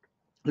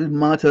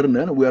matter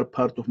ነን we are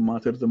part of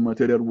matter the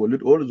material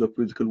world or the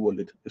physical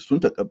world እሱን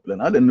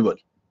ተቀብለናል እንበል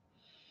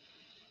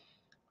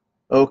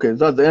okay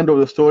that's the end of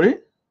the story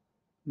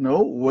no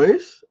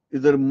ways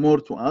is there more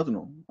to add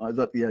ነው አዛ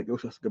ጥያቄው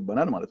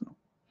ያስገባናል ማለት ነው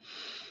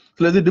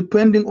ስለዚህ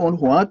depending on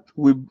what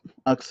we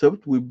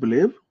accept we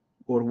believe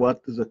or what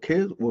is the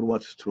case or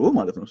what is true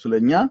ማለት ነው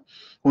ስለኛ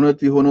እውነት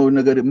የሆነው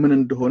ነገር ምን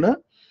እንደሆነ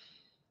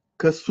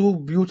ከሱ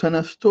ቪው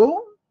ተነስቶ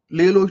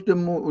ሌሎች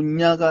ደግሞ እኛ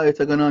ጋር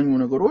የተገናኙ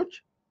ነገሮች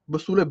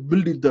በሱ ላይ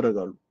ቢልድ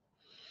ይደረጋሉ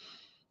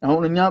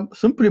አሁን እኛ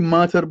ሲምፕሊ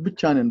ማተር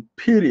ብቻ ነን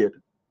ፒሪየድ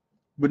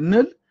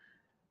ብንል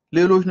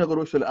ሌሎች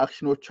ነገሮች ስለ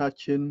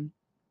አክሽኖቻችን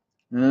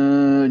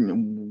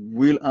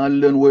ዊል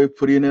አለን ወይ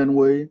ፍሪነን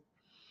ወይ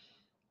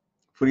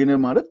ፍሪነን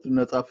ማለት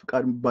ነፃ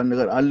ፍቃድ የሚባል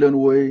ነገር አለን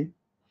ወይ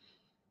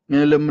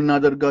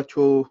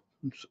ለምናደርጋቸው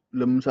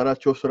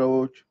ለምንሰራቸው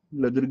ስራዎች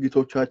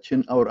ለድርጊቶቻችን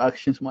our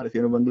actions ማለት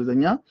ነው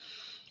በእንግሊዘኛ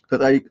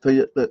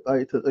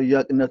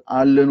ተጠያቂነት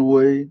አለን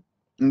ወይ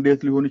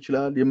እንዴት ሊሆን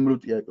ይችላል የሚሉ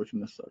ጥያቄዎች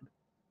ይነሳሉ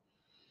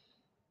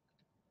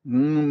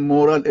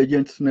ሞራል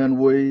ኤጀንትስ ነን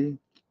ወይ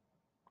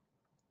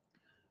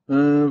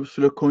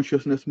ስለ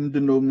ኮንሺየስነስ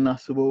ምንድነው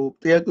የምናስበው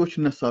ጥያቄዎች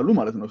ይነሳሉ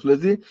ማለት ነው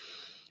ስለዚህ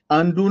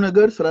አንዱ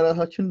ነገር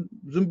ስለራሳችን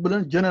ዝም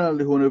ብለን ጀነራል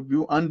የሆነ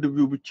ቪው አንድ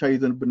ቪው ብቻ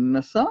ይዘን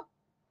ብንነሳ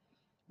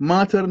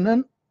ማተር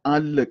ነን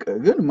አለቀ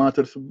ግን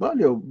ማተር ሲባል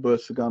ያው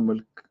በስጋ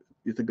መልክ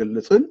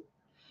የተገለጸን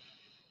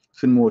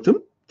ስንሞትም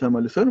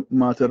ተመልሰን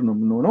ማተር ነው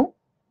የምንሆነው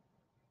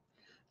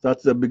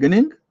that's the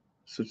beginning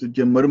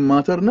ስትጀመርም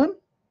ማተር ነን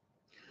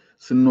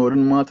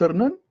ስንኖርም ማተር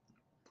ነን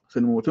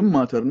ስንሞትም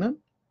ማተር ነን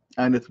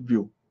አይነት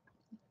ቪው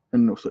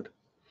እንወስድ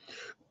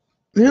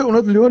ይሄ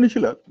እውነት ሊሆን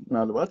ይችላል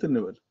ምናልባት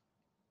እንበል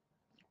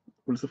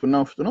ፍልስፍና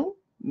ውስጥ ነው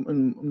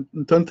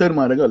ተንተን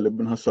ማድረግ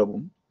አለብን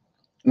ሐሳቡን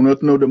እውነት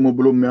ነው ደግሞ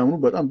ብሎ የሚያምኑ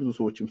በጣም ብዙ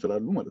ሰዎችም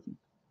ስላሉ ማለት ነው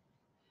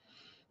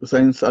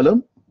በሳይንስ ዓለም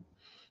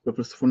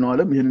በፍልስፍናው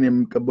ዓለም ይሄንን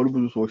የሚቀበሉ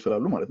ብዙ ሰዎች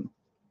ስላሉ ማለት ነው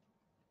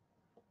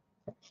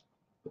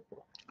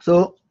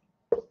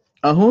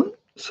አሁን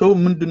ሰው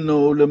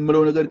ምንድነው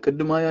ለምለው ነገር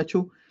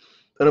ቅድማያቸው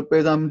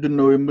ጠረጴዛ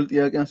ምንድነው የሚል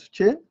ጥያቄ አንስቼ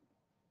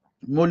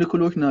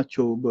ሞለኪውሎች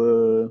ናቸው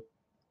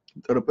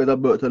በጠረጴዛ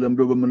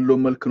በተለምዶ በመንለው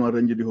መልክ ነው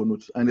አረንጅ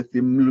ሊሆኑት አይነት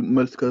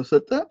መልስ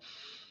ከሰጠ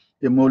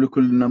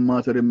የሞለኪውልና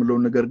ማተር የሚለው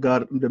ነገር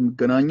ጋር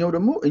እንደሚገናኘው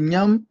ደግሞ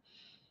እኛም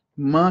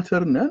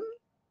ማተር ነን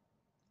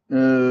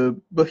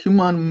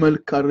በሂውማን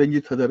መልክ አረንጅ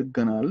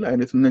ተደርገናል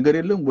አይነት ነገር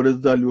የለም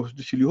ወደዛ ሊወስድ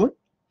ይችላል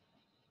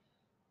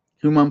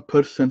human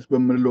persons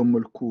በመንለው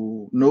መልኩ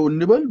ነው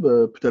እንበል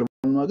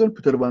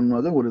በፒተር ባን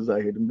ዋገን ወደዛ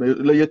አይሄድም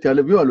ለየት ያለ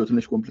ቪው አለው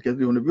ትንሽ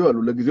ኮምፕሊኬትድ የሆነ ቪው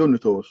አለው ለጊዜው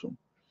እንተወሱ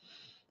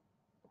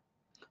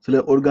ስለ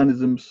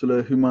ኦርጋኒዝም ስለ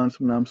ሂውማንስ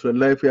ምናምን ስለ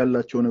ላይፍ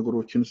ያላቸው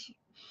ነገሮችን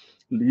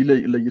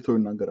ለይተው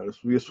ይናገራል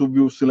የሱ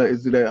ቪው ስለ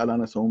እዚህ ላይ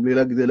አላነሳውም ሌላ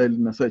ጊዜ ላይ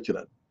ሊነሳ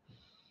ይችላል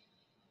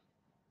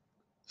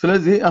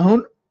ስለዚህ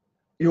አሁን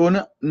የሆነ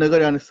ነገር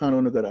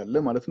ያነሳነው ነገር አለ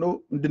ማለት ነው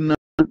እንድና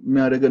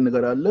የሚያደርገን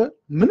ነገር አለ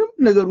ምንም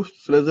ነገር ውስጥ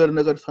ስለዘር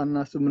ነገር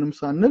ሳናስብ ምንም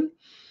ሳንል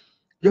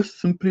just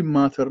simply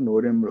matter ነው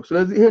ወደምለው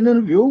ስለዚህ ይሄንን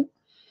ቪው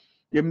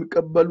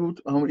የሚቀበሉት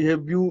አሁን ይሄ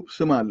ቪው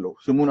ስም አለው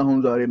ስሙን አሁን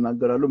ዛሬ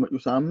እናገራለሁ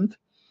መጪው ሳምንት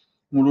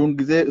ሙሉን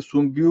ጊዜ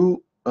እሱን ቪው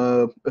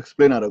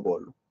ኤክስፕሌን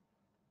አደርጋለሁ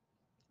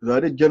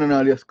ዛሬ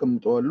ጀነራሊ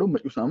ያስቀምጣለሁ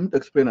መጪው ሳምንት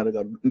ኤክስፕሌን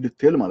አደርጋለሁ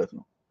ዲቴል ማለት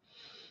ነው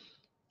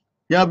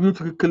ያ ቪው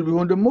ትክክል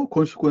ቢሆን ደግሞ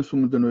ኮንሲኩዌንሱ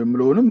ምንድነው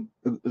የሚለውንም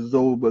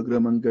እዛው በእግረ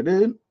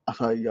መንገዴን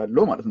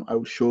አሳያለሁ ማለት ነው I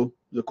will show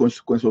the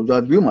consequence of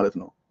that view ማለት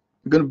ነው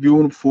ግን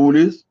ቪውን ፉሊ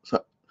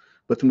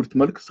በትምህርት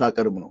መልክ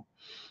ሳቀርብ ነው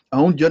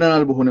አሁን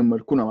ጀነራል በሆነ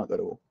መልኩ ነው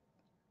ማቀርበው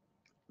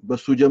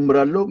በሱ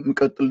ጀምራለሁ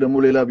ምቀጥል ደግሞ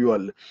ሌላ ቪው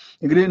አለ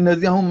እንግዲህ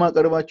እነዚህ አሁን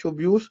ማቀርባቸው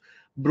ቪውስ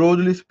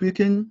broadly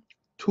speaking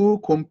two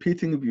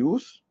competing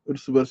views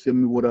እርስ በርስ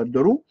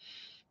የሚወዳደሩ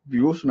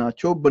ቪውስ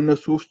ናቸው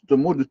በእነሱ ውስጥ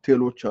ደግሞ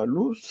ዲቴሎች አሉ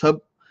ሰብ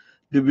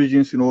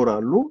ዲቪዥንስ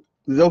ይኖራሉ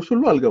እዛው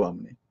ሁሉ አልገባም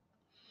ነኝ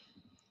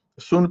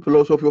እሱን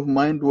philosophy of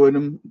mind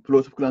ወይንም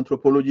philosophical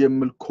anthropology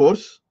የሚል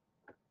ኮርስ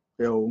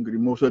ያው እንግዲህ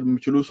መውሰድ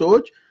የሚችሉ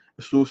ሰዎች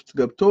እሱ ውስጥ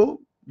ገብቶ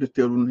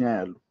ዲቴሉን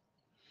ያያሉ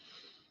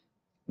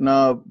እና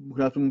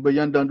ምክንያቱም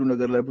በእያንዳንዱ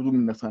ነገር ላይ ብዙ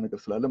የሚነሳ ነገር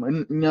ስላለ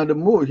እኛ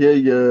ደግሞ ይሄ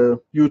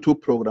የዩቲዩብ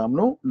ፕሮግራም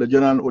ነው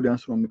ለጀነራል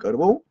ኦዲየንስ ነው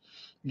የሚቀርበው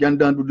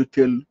እያንዳንዱ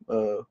ዲቴል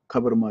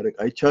ከቨር ማድረግ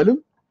አይቻልም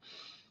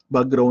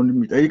ባክግራውንድ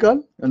ይጠይቃል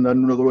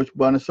አንዳንዱ ነገሮች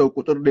ባነሳው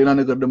ቁጥር ሌላ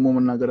ነገር ደግሞ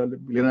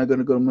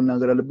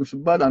መናገር አለብኝ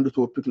ሲባል አንዱ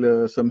ቶፒክ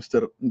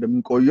ለሰምስተር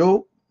እንደምንቆየው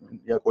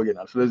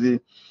ያቆየናል ስለዚህ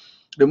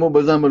ደግሞ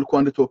በዛ መልኩ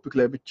አንድ ቶፒክ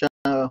ላይ ብቻ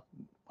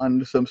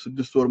አንድ ሰም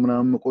 6 ወር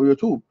ምናምን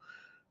መቆየቱ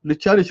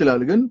ሊቻል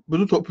ይችላል ግን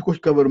ብዙ ቶፒኮች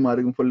ከቨር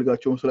ማድረግ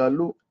እንፈልጋቸው ስላሉ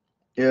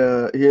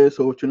ይሄ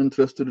ሰዎችን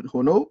ኢንትረስትድ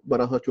ሆነው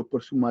በራሳቸው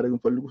ፐርሱ ማድረግ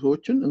እንፈልጉ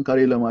ሰዎችን እንካሬ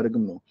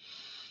ለማድረግም ነው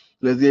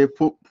ስለዚህ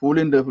ፉል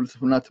እንደ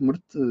ፍልስፍና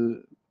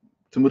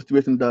ትምህርት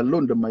ቤት እንዳለው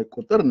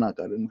እንደማይቆጠር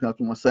እናቃለን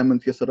ምክንያቱም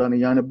አሳይመንት እየሰራን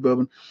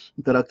ያነበብን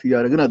ኢንተራክት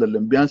ያደርግን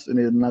አይደለም ቢያንስ እኔ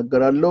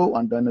እናገራለሁ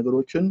አንዳንድ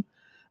ነገሮችን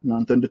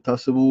እናንተ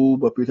እንድታስቡ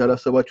በፊት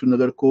ያላሰባችሁ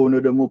ነገር ከሆነ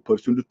ደግሞ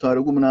ፐርሱ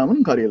እንድታረጉ ምናምን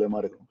ካሬ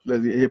ለማድረግ ነው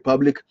ስለዚህ ይሄ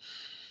ፐብሊክ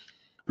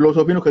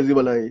ፊሎሶፊ ነው ከዚህ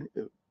በላይ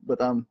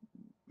በጣም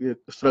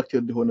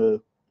ስትራክቸርድ ሆነ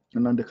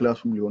እና እንደ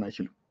ክላስም ሊሆን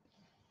አይችልም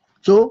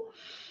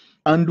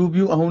አንዱ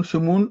ቪው አሁን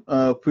ስሙን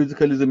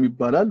ፊዚካሊዝም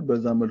ይባላል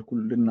በዛ መልኩ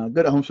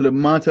ልናገር አሁን ስለ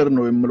ማተር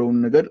ነው የሚለው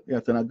ነገር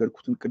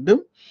ያተናገርኩትን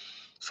ቅድም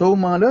ሰው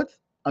ማለት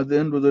at the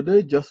end of the day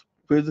just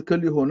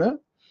physically ሆነ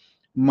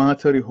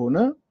ማተር ሆነ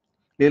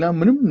ሌላ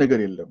ምንም ነገር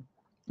የለም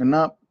እና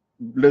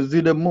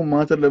ለዚህ ደግሞ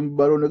ማተር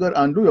ለሚባለው ነገር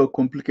አንዱ ያው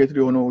ኮምፕሊኬትድ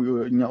የሆነው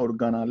እኛ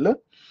ኦርጋን አለ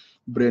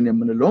ብሬን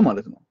የምንለው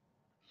ማለት ነው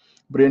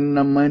ብሬን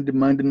እና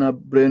ማይንድ እና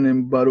ብሬን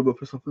የሚባለው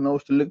በፍልስፍና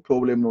ውስጥ ትልቅ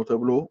ፕሮብሌም ነው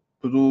ተብሎ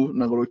ብዙ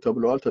ነገሮች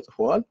ተብለዋል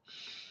ተጽፈዋል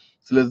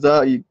ስለዛ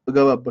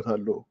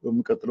ይገባበታለሁ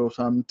በሚቀጥለው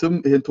ሳምንትም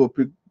ይሄን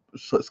ቶፒክ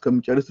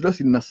እስከምጨርስ ድረስ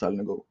ይነሳል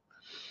ነገሩ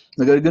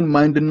ነገር ግን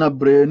ማይንድ እና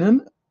ብሬንን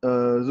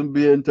ዝም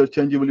ብዬ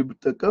ኢንተርቼንጅብሊ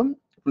ብጠቀም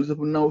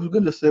ፍልስፍና ውስጥ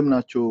ግን ለሰም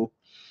ናቸው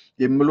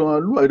የሚሉ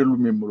አሉ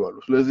አይደሉም የሚሉ አሉ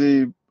ስለዚህ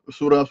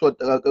እሱ ራሱ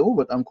አጠቃቀሙ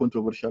በጣም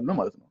ኮንትሮቨርሻል ነው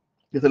ማለት ነው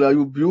የተለያዩ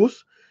ቪውስ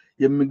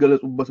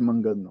የሚገለጹበት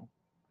መንገድ ነው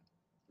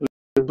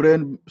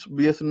ብሬን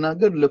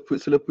በየስናገር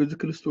ስለ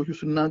ፊዚካሊስቶቹ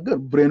ስናገር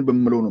ብሬን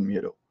በመለው ነው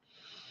የሚሄደው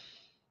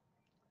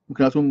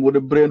ምክንያቱም ወደ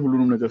ብሬን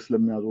ሁሉንም ነገር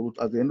ስለሚያዞሩት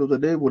አዘንዶ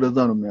ዘዴ ወደዛ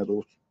ነው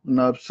የሚያዞሩት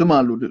እና ስም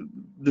አሉ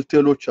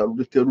ዲቴሎች አሉ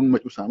ዲቴሉን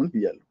መጪው ሳምንት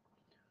ይያለው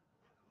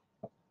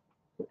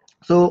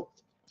so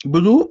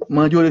ብዙ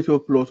ማጆሪቲ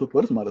ኦፍ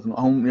ፊሎሶፈርስ ማለት ነው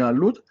አሁን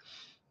ያሉት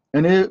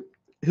እኔ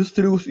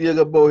ሂስትሪ ውስጥ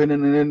እየገባው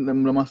ይሄንን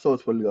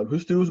ለማስተዋወቅ ፈልጋለሁ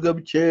ሂስትሪ ውስጥ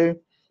ገብቼ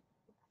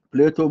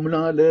ፕሌቶ ምን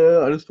አለ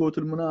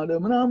አሪስቶትል ምን አለ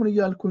ምናምን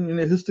ይያልኩኝ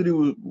እኔ ሂስትሪ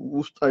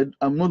ውስጥ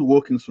I'm not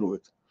walking through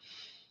it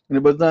እኔ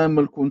በዛ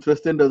መልኩ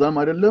ኢንትረስቴድ እንደዛም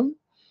አይደለም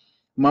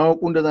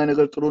ማወቁ እንደዛ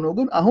ነገር ጥሩ ነው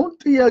ግን አሁን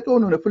ጥያቄው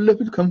ነው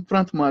ለፍለፊት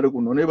ኮንፍራንት ማድረጉ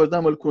ነው እኔ በዛ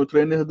መልኩ ነው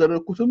ትሬን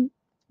የተደረኩትም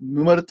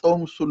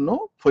ምመርጠውም እሱ ነው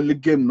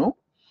ፈልጌም ነው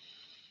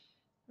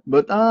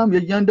በጣም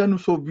የእያንዳንዱ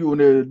ሰው ቪው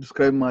ነው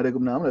ዲስክራይብ ማድረግ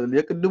ምናምን አይደል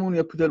የቅድሙን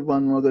የፒተር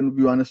ቫን ዋገን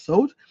ቪው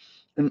አነሳሁት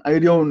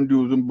አይዲያውን እንዲሁ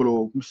ዝም ብሎ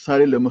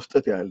ምሳሌ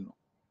ለመስጠት ያህል ነው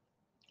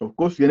of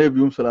course የኔ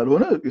ቪውም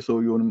ስላልሆነ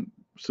የሰውየውን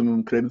ስምም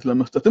ክሬዲት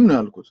ለመስጠትም ነው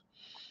ያልኩት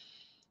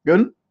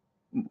ግን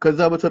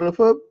ከዛ በተረፈ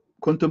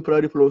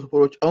ኮንቴምፖራሪ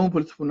ፊሎሶፈሮች አሁን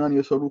ፍልስፍናን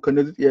የሰሩ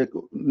ከነዚህ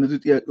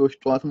ጥያቄዎች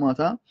ጧት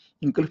ማታ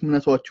እንቅልፍ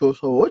ምነሳቸው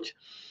ሰዎች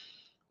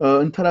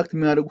ኢንተራክት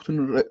የሚያደርጉትን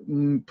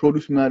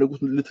ፕሮዲዩስ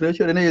የሚያደርጉትን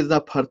ሊትሬቸር እኔ የዛ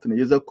ፓርት ነኝ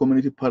የዛ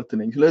ኮሚኒቲ ፓርት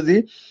ነኝ ስለዚህ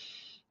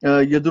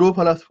የድሮ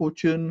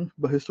ፈላስፎችን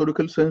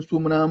በሂስቶሪካል ሴንሱ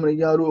ምናምን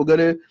ያሉ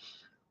ወገለ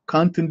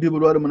ካንት እንዲህ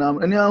ብሏል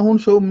ምናምን እኔ አሁን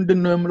ሰው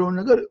ምንድነው የምለው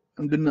ነገር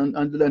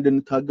አንድ ላይ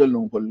እንድንታገል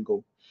ነው ፈልገው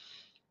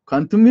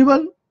ካንትም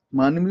ይባል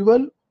ማንም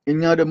ይባል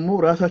እኛ ደግሞ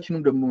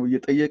ራሳችንም ደግሞ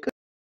እየጠየቀ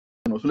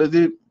ነው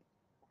ስለዚህ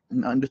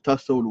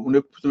እንድታስተውሉ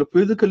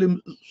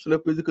ስለ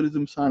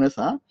ፊዚካሊዝም ሳነሳ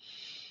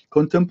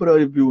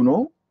ኮንቴምፖራሪ ቪው ነው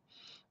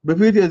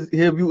በፊት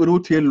ይሄ ቪው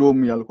ሩት የለውም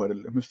ያልኩ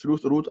አይደለም ሂስትሪ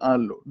ውስጥ ሩት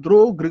አለው ድሮ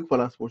ግሪክ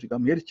ፈላስፎች ጋር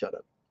መሄድ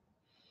ይቻላል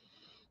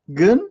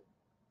ግን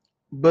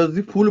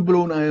በዚህ ፉል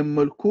ብሎን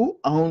አይመልኩ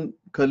አሁን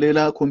ከሌላ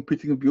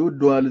ኮምፒቲንግ ቪው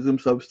ዱዋሊዝም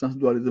ሰብስታንስ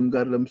ዱዋሊዝም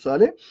ጋር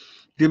ለምሳሌ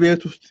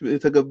ዲቤት ውስጥ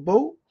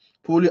የተገባው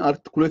ፉሊ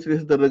አርቲኩሌት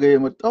የተደረገ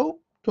የመጣው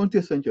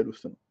 20th century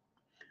ውስጥ ነው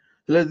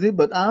ስለዚህ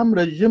በጣም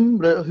ረጅም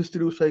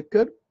ሂስትሪው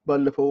ሳይከር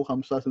ባለፈው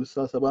 50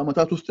 60 70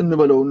 አመታት ውስጥ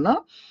እንበለውና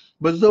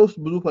በዛው ውስጥ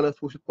ብዙ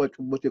ፈላስፎች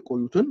ሲቋጩበት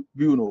የቆዩትን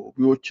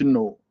ቪዎችን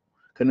ነው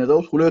ከነዛው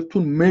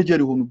ሁለቱን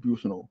ሜጀር የሆኑ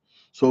ቪውስ ነው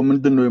ሶ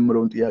ምንድነው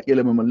የምለውን ጥያቄ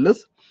ለመመለስ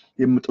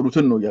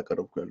የምጥሩትን ነው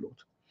ያቀርብኩ ያለሁት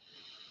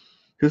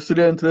ሂስትሪ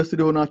ኢንትረስትድ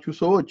የሆናችሁ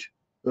ሰዎች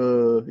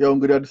ያው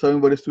እንግዲህ አዲስ አበባ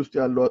ዩኒቨርሲቲ ውስጥ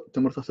ያለው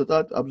ትምህርት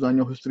አሰጣጥ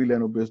አብዛኛው ሂስትሪ ላይ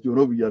ነው ቤዝድ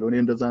ነው ብያለሁ እኔ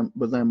እንደዛ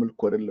በዛ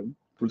መልኩ አይደለም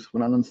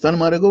ፍልስፍናን አንስተን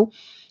ማድረገው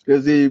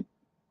ስለዚህ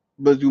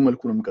በዚሁ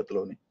መልኩ ነው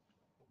የሚቀጥለው ነው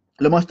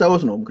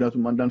ለማስታወስ ነው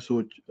ምክንያቱም አንዳንድ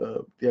ሰዎች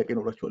ጥያቄ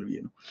ኖራቸዋል ብዬ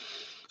ነው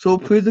ሶ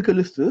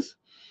ፊዚካሊስትስ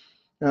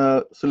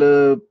ስለ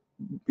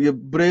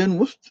የብሬን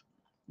ውስጥ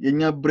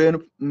የኛ ብሬን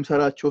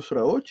ምሰራቸው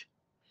ስራዎች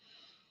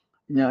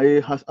እኛ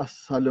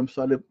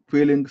ለምሳሌ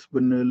ፊሊንግስ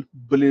ብንል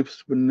ቢሊፍስ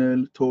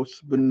ብንል ቶትስ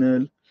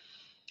ብንል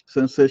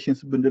sensations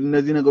ብንል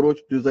እነዚህ ነገሮች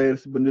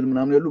ዲዛይርስ ብንል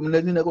ምናምን ያሉ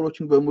እነዚህ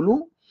ነገሮችን በሙሉ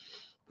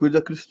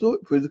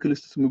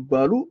ፊዚካሊስትስ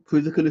የሚባሉ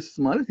ፊዚካሊስትስ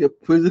ማለት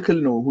የፊዚካል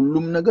ነው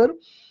ሁሉም ነገር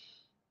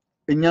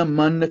እኛ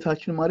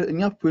ማንነታችን ማለት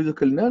እኛ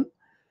ፊዚካል ነን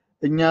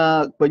እኛ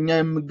በእኛ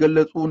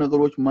የሚገለጹ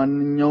ነገሮች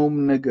ማንኛውም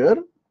ነገር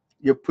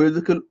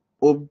የፊዚካል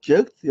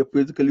ኦብጀክት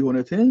የፊዚካል የሆነ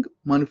thing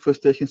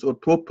manifestations or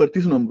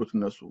properties ነው የሚሉት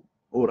እነሱ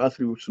or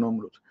attributes ነው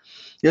የሚሉት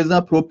የዛ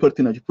ፕሮፐርቲ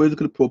ናቸው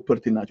ፊዚካል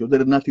ፕሮፐርቲ ናቸው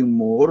there is nothing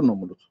more ነው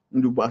የሚሉት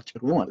እንዲሁ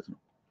ባጭሩ ማለት ነው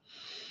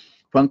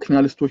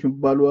ፋንክሽናሊስቶች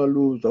ይባሉ አሉ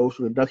ዛውስ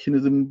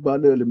ሪዳክሽኒዝም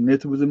ይባላል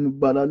ኤሊሚኔቲቪዝም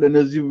ይባላል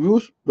እነዚህ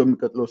ቪውስ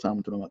በሚቀጥለው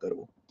ሳምንት ነው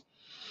ማቀርበው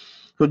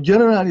so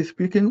generally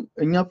speaking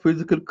እኛ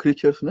physical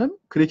creatures ነን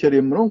creature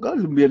የምነው ቃል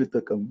ዝም ብዬ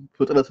ልጠቀም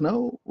ፍጥረት ነው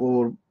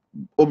or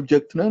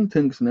object ነን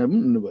things ነን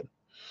እንበል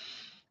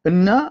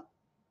እና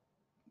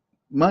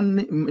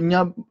እኛ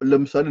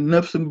ለምሳሌ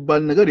ነፍስ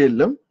የሚባል ነገር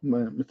የለም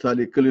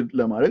ምሳሌ ክሊር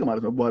ለማድረግ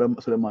ማለት ነው በኋላ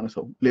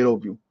ስለማነሳው ሌላው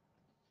ቪው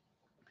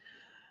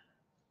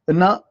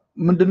እና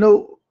ምንድነው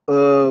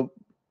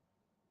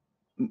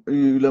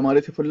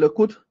ለማለት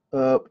የፈለኩት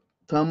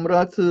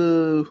ታምራት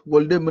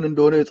ወልደ ምን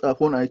እንደሆነ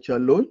የጻፈውን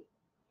አይቻለሁ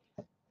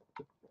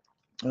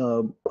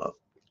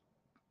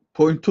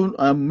pointun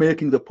I'm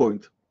making the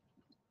point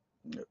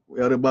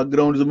ያረ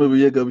ባክግራውንድ ዝም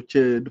ብዬ ገብቼ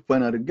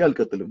ዲፋይን አድርጌ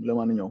አልቀጥልም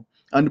ለማንኛውም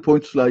አንድ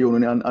ፖይንት ስላየው ነው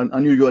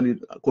unusually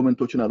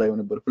ኮሜንቶችን አላየው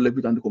ነበር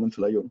ፍለፊት አንድ ኮሜንት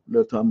ስላየው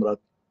ለታምራት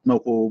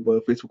ማቆ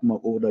በፌስቡክ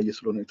ማቆ ወዳጄ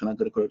ስለሆነ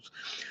የተናገረው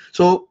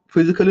so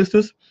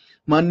physicalists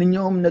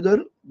ማንኛውም ነገር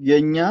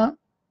የኛ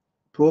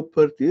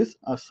ፕሮፐርቲስ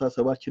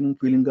አሳሰባችንን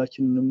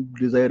ፊሊንጋችንን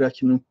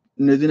ዲዛይራችንን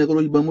እነዚህ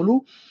ነገሮች በሙሉ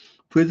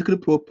ፊዚካል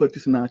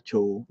ፕሮፐርቲስ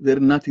ናቸው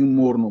there nothing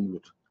more ነው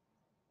ማለት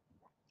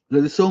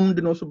ስለዚህ ሰው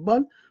ምንድነው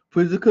ሲባል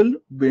physical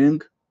being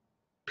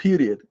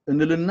period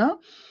እንልና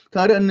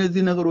ታዲያ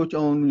እነዚህ ነገሮች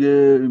አሁን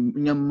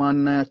የኛ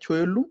ማናያቸው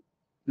የሉ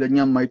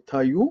ለኛ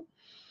ማይታዩ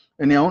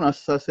እኔ አሁን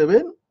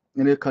አስተሳሰቤን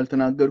እኔ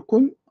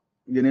ካልተናገርኩኝ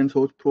የኔን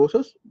ሰውት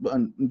ፕሮሰስ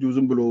እንዲሁ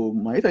ዝም ብሎ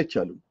ማየት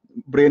አይቻልም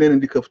ብሬንን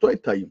እንዲከፍቱ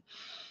አይታይም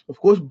of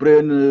course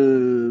brain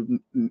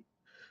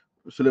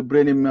ስለ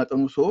ብሬን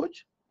የሚያጠኑ ሰዎች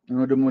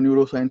ነው ደግሞ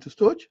ኒውሮ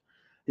ሳይንቲስቶች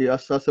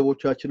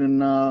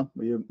የአስተሳሰቦቻችንና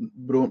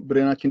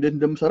ብሬናችን እንዴት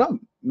እንደምሰራ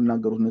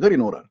ምናገሩት ነገር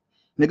ይኖራል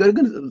ነገር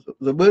ግን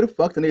the very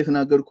fact እኔ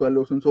የተናገርኩ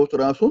ያለው ሰዎች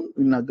ራሱን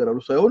ይናገራሉ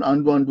ሳይሆን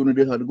አንዱን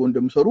እንዴት አድርገው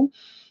እንደምሰሩ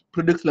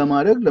ፕሬዲክት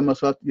ለማድረግ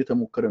ለመስራት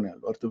እየተሞከረ ነው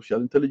ያለው artificial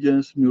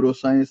intelligence neuro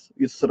science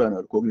የተሰራ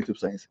ነው cognitive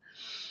science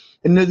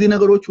እነዚህ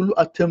ነገሮች ሁሉ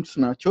attempts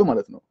ናቸው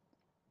ማለት ነው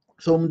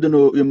ሰው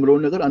ምንድነው የምለው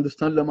ነገር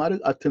አንደርስታንድ ለማድረግ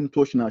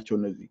attempts ናቸው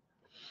እነዚህ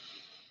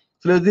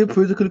ስለዚህ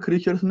physical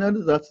creatures እና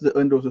that's the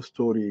end of the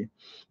story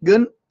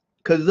ግን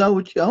ከዛ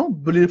ውጪ አሁን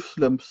beliefs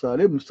ለምሳሌ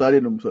ምሳሌ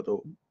ነው የምሰጠው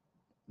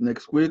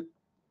next week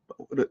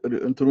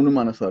እንትኑንም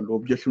አነሳለሁ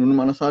ኦብጀክሽኑንም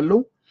አነሳለሁ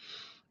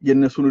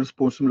የነሱን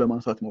ሪስፖንስም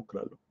ለማንሳት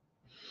ሞክራለሁ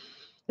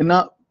እና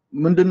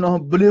ምንድነው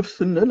አሁን beliefs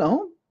ስንል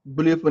አሁን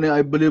belief እኔ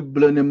I believe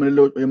ብለን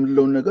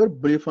የምንለው ነገር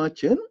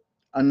beliefአችን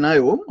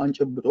አናየውም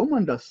አንጨብጠውም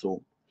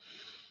አንዳስሰውም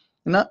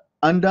እና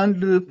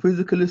አንዳንድ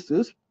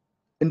ፊዚካሊስትስ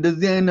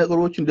እንደዚህ አይነት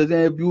ነገሮች እንደዚህ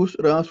አይነት ቪውስ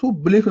ራሱ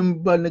belief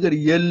የሚባል ነገር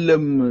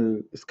የለም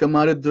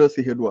እስከማለት ድረስ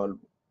ይሄዳሉ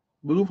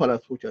ብዙ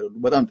ፈላስፎች አይደሉ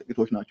በጣም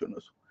ጥቂቶች ናቸው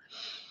እነሱ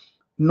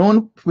non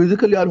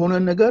physical ያልሆነ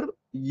ነገር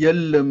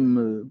የለም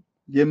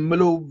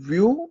የምለው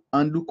ቪው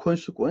አንዱ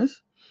ኮንሲኩዌንስ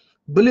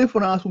belief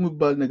ራሱ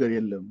የሚባል ነገር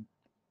የለም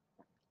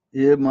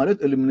ይሄ ማለት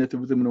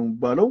ኤሊሚኔቲቪዝም ነው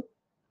የሚባለው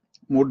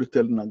ሞር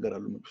ዲቴል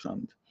እናገራለሁ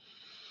ምክንያቱም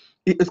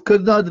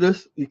እስከዛ ድረስ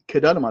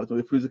ይከዳል ማለት ነው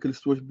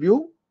የፊዚካሊስቶች ቪው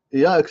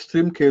ያ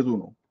ኤክስትሪም ኬዙ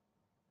ነው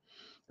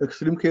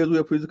ኤክስትሪም ኬዙ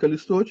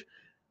የፊዚካሊስቶች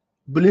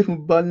belief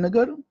የሚባል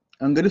ነገር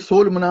እንግዲህ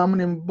ሶል ምናምን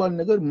የሚባል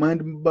ነገር ማይንድ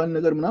የሚባል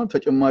ነገር ምናምን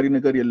ተጨማሪ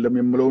ነገር የለም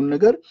የምለው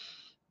ነገር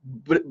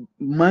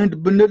ማይንድ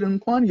ብንል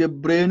እንኳን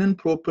የብሬንን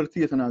ፕሮፐርቲ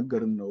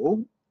የተናገርን ነው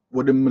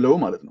ወደምለው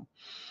ማለት ነው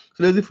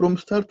ስለዚህ from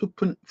start to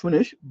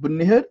finish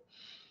ብንሄድ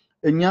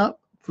እኛ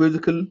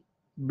physical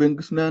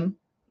beings ነን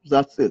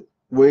that's it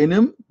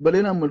ወይንም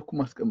በሌላ መልኩ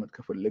ማስቀመጥ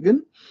ከፈለግን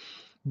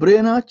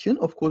ብሬናችን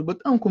of course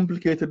በጣም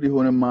ኮምፕሊኬትድ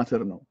የሆነ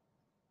ማተር ነው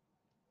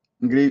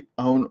እንግዲህ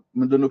አሁን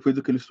ምንድነው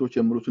ፊዚካሊስቶች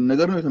የምሩት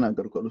ነገር ነው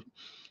የተናገርኩት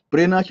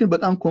ብሬናችን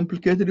በጣም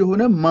ኮምፕሊኬትድ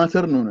የሆነ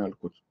ማተር ነው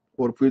ያልኩት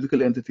or physical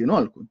entity ነው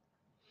አልኩት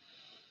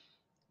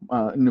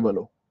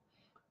እንበለው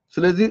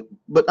ስለዚህ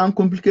በጣም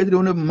ኮምፕሊኬትድ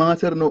የሆነ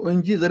ማተር ነው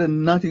እንጂ there is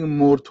nothing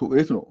more to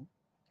it ነው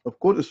of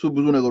course እሱ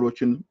ብዙ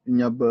ነገሮችን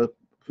እኛ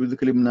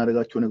በፊዚካሊ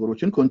የምናደርጋቸው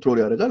ነገሮችን ኮንትሮል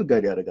ያደርጋል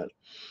ጋይድ ያደርጋል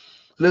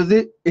ስለዚህ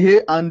ይሄ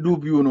አንዱ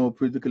ቪው ነው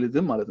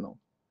ፊዚካሊዝም ማለት ነው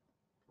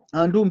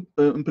አንዱ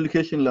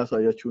ኢምፕሊኬሽን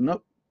ላሳያችሁና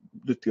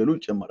ዲቴሉ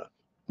ይጨመራል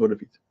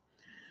ወደፊት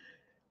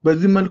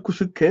በዚህ መልኩ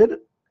ስከሄድ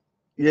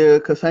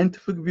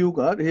ከሳይንቲፊክ ቪው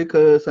ጋር ይሄ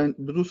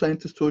ብዙ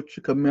ሳይንቲስቶች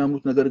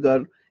ከሚያምኑት ነገር ጋር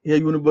ይሄ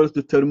ዩኒቨርስ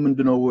ዲተርሚንድ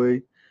ነው ወይ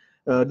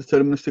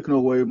ዲተርሚኒስቲክ ነው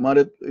ወይ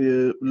ማለት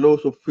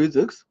laws of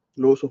physics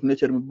laws of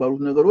nature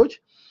የሚባሉት ነገሮች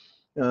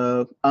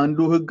አንዱ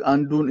ህግ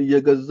አንዱን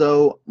እየገዛው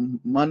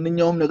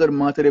ማንኛውም ነገር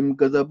ማተር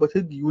የሚገዛበት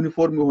ህግ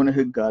ዩኒፎርም የሆነ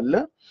ህግ አለ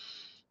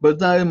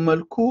በዛ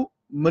መልኩ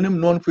ምንም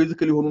ኖን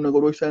ፊዚካል የሆኑ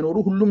ነገሮች ሳይኖሩ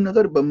ሁሉም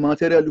ነገር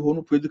በማቴሪያል የሆኑ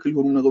ፊዚካል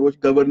የሆኑ ነገሮች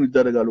ገቨርን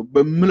ይደረጋሉ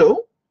በመለው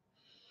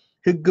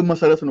ህግ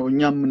መሰረት ነው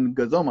እኛ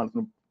የምንገዛው ማለት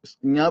ነው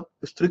እኛ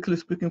strictly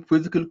speaking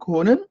physical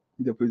ከሆነን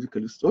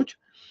የፊዚካሊስቶች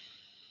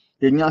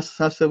የኛ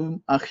አስተሳሰብም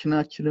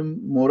አክሽናችንም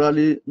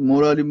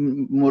ሞራሊ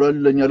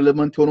ለኛ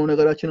ሪሌቫንት የሆነው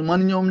ነገራችን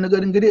ማንኛውም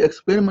ነገር እንግዲህ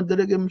ኤክስፕሌን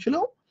መደረግ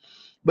የሚችለው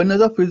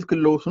በእነዛ ፊዚካል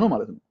ሎስ ነው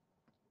ማለት ነው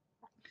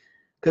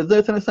ከዛ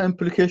የተነሳ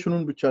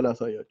ኢምፕሊኬሽኑን ብቻ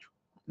ላሳያችሁ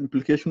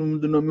ኢምፕሊኬሽኑ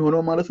ምንድነው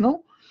የሚሆነው ማለት ነው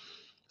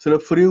ስለ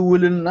ፍሪ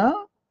ዊልና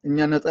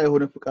እኛ ነፃ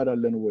የሆነ ፍቃድ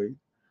አለን ወይ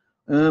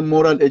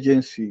ሞራል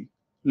ኤጀንሲ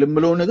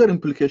ለምለው ነገር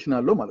ኢምፕሊኬሽን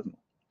አለው ማለት ነው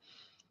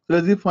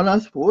ስለዚህ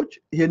ፈላስፎች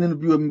ይሄንን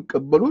ቪው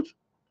የሚቀበሉት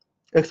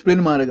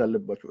ኤክስፕሌን ማድረግ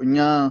አለባቸው እኛ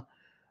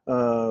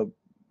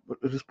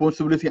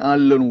ሪስፖንሲቢሊቲ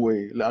አለን ወይ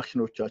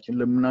ለአክሽኖቻችን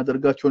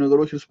ለምናደርጋቸው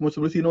ነገሮች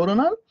ሪስፖንሲቢሊቲ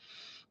ይኖረናል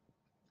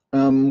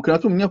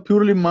ምክንያቱም እኛ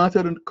ፒውርሊ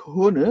ማተር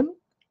ከሆነን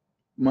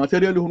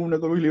ማቴሪያል የሆኑ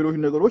ነገሮች ሌሎች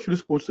ነገሮች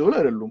ሪስፖንሲብል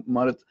አይደሉም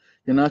ማለት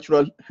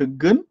የናቹራል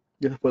ህግን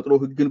የተፈጥሮ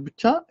ህግን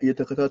ብቻ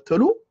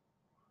እየተከታተሉ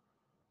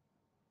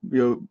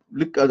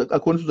ልክ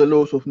according to the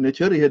laws of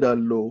nature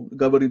ይሄዳሉ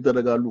ገቨርን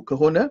ይደረጋሉ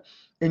ከሆነ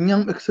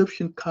እኛም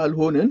ኤክሰፕሽን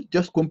ካልሆነን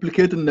just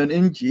complicated ነን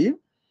እንጂ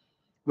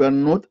we are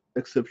not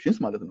exceptions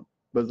ማለት ነው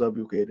በዛ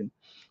ቪው ከሄድን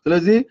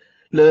ስለዚህ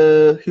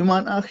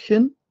ለሂውማን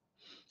አክሽን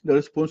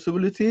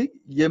ለሪስፖንሲቢሊቲ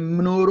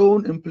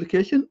የምኖረውን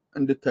ኢምፕሊኬሽን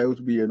እንድታዩት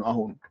ብዬ ነው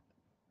አሁን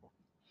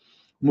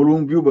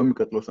ሙሉውን ቪው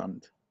በሚቀጥለው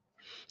ሳምንት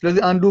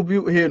ስለዚህ አንዱ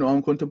ቪው ይሄ ነው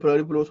አሁን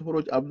ኮንቴምፖራሪ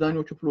ፊሎሶፈሮች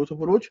አብዛኞቹ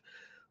ፊሎሶፈሮች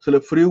ስለ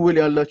ፍሪ ዊል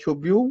ያላቸው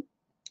ቪው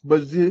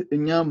በዚህ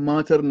እኛ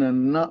ማተር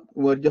ነንና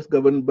we are just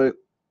governed by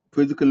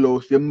physical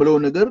laws የምለው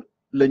ነገር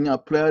ለኛ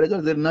አፕላይ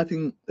ያደርጋል there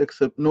nothing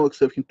except no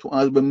exception to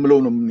us በምለው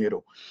ነው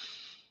የምንሄደው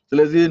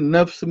ስለዚህ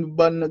ነፍስ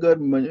የሚባል ነገር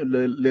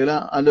ሌላ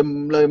ዓለም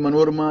ላይ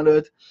መኖር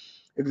ማለት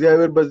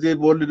እግዚአብሔር በዚህ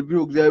ወርልድ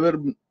ቪው እግዚአብሔር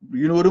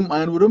ይኖርም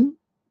አይኖርም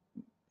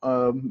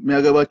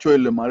የሚያገባቸው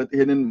የለም ማለት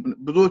ይሄንን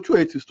ብዙዎቹ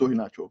ኤቲስቶች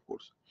ናቸው of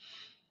course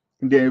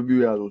እንደ ቪው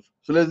ያሉት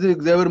ስለዚህ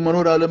እግዚአብሔር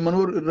መኖር አለ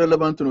መኖር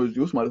irrelevant ነው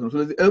እዚህ ውስጥ ማለት ነው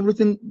ስለዚህ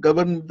everything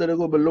govern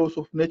የሚደረገው by laws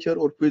of nature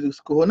or physics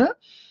ከሆነ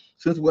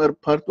since we are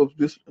part of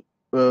this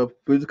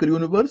physical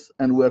universe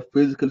and we are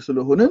physical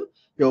ስለሆነ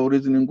ያው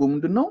reasoning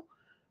ምንድነው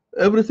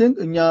everything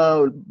እኛ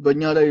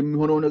በእኛ ላይ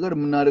የሚሆነው ነገር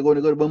የምናደርገው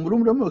ነገር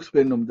በሙሉም ደግሞ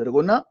explain ነው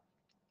የሚደረገውና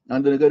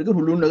አንድ ነገር ግን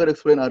ሁሉን ነገር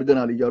explain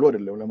አድርገናል ይያሉ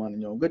አይደለም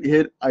ለማንኛውም ግን ይሄ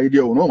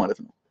አይዲያው ነው ማለት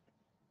ነው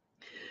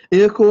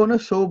ይሄ ከሆነ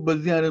ሰው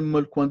በዚህ አይነት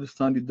መልኩ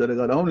አንደርስታንድ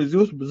ይደረጋል አሁን እዚህ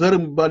ውስጥ ዘር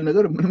የሚባል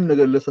ነገር ምንም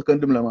ነገር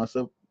ለሰከንድም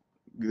ለማሰብ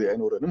ጊዜ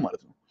አይኖርንም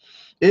ማለት ነው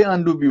ይሄ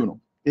አንዱ ቪው ነው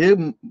ይሄ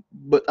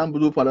በጣም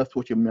ብዙ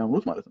ፋላስፎች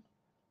የሚያምኑት ማለት ነው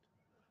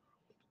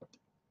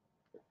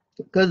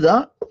ከዛ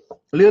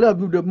ሌላ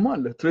ቪው ደግሞ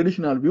አለ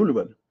ትራዲሽናል ቪው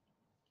ልበል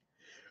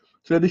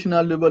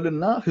ትራዲሽናል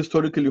ሌቨልና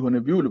ሂስቶሪካሊ የሆነ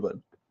ቪው ልበል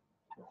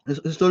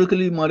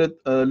ሂስቶሪካሊ ማለት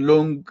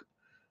ሎንግ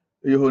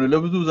የሆነ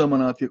ለብዙ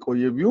ዘመናት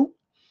የቆየ ቪው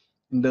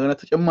እንደገና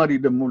ተጨማሪ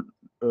ደግሞ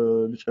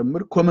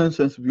ልጨምር ኮመን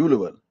ሴንስ ቪው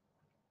ልበል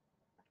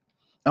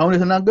አሁን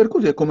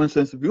የተናገርኩት የኮመን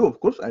ሴንስ ቪው ኦፍ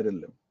ኮርስ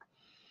አይደለም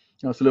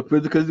ስለ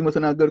ፊዚካሊዝም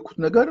የተናገርኩት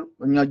ነገር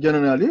እኛ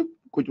ጀነራሊ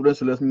ቁጭ ብለን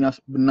ስለኛ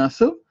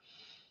ብናስብ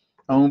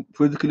አሁን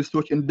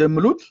ፊዚካሊስቶች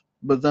እንደምሉት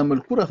በዛ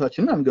መልኩ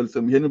ራሳችንን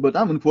አንገልጽም ይሄን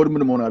በጣም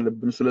ኢንፎርምድ መሆን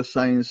አለብን ስለ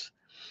ሳይንስ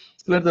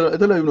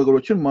ስለተለያዩ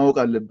ነገሮችን ማወቅ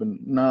አለብን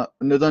እና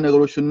እነዛ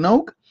ነገሮች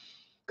እናውቅ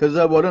ከዛ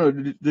በኋላ ነው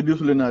ዲዲዩስ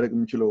ልናደርግ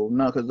የምንችለው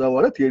እና ከዛ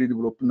በኋላ ቲዮሪ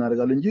ዲቨሎፕ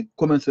እናደርጋለን እንጂ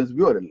ኮመን ሴንስ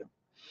ቪው አይደለም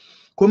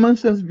ኮመን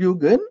ሴንስ ቪው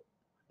ግን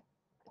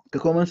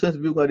ከኮመን ሴንስ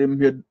ቪው ጋር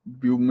የሚሄድ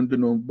ቪው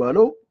ምንድነው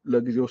ባለው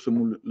ለጊዜው ስሙ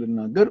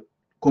ልናገር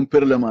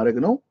ኮምፔር ለማድረግ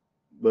ነው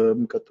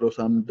በሚቀጥለው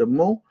ሳምንት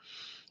ደግሞ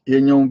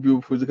ይሄኛውን ቪው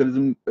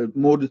ፊዚካሊዝም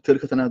ሞድ ቴል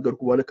ከተናገርኩ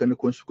በኋላ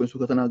ኮንሲኩዌንሱ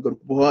ከተናገርኩ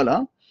በኋላ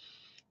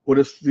ወደ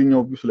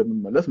እዚህኛው ቪው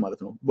ስለምመለስ ማለት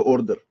ነው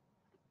በኦርደር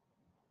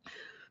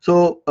ሶ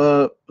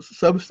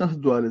ሰብስታንስ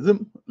ዱአሊዝም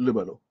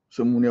ልበለው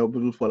ስሙን ያው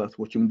ብዙ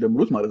ፋላስፎችም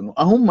እንደምሉት ማለት ነው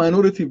አሁን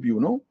ማይኖሪቲ ቪው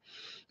ነው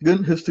ግን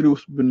ሂስትሪ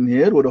ውስጥ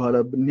ብንሄድ ወደ ኋላ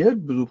ብንሄድ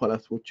ብዙ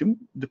ፋላስፎችም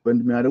ዲፔንድ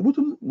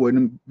የሚያደርጉትም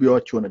ወይንም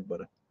ቪዋቸው ነበር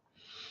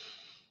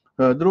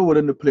ድሮ ወደ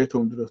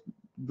ፕሌቶን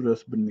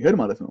ድረስ ብንሄድ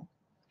ማለት ነው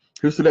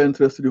ሂስትሪ ላይ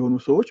ኢንትረስትድ የሆኑ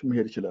ሰዎች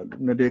መሄድ ይችላሉ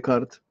እነ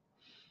ዴካርት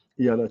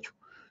ይያላችሁ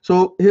ሶ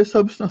ይሄ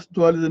ሰብስታንስ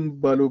ዱአሊዝም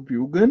ባለው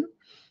ቪው ግን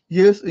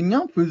yes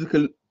እኛም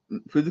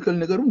ፊዚካል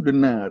ነገሩን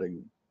ድናይ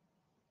ያደርጋል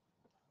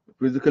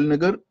ፊዚካል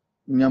ነገር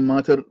እኛ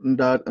ማተር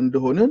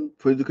እንደሆነን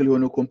ፊዚካል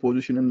የሆነ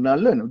ኮምፖዚሽን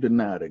እንዳለ ነው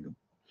ድናይ ያደርጋል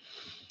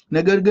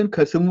ነገር ግን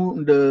ከስሙ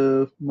እንደ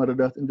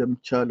መረዳት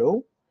እንደሚቻለው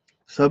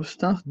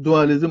ሰብስታንስ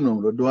ዱአሊዝም ነው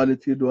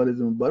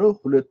ዱአሊዝም ባለው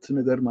ሁለት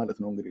ነገር ማለት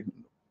ነው እንግዲህ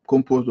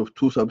composed of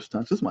two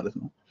substances ማለት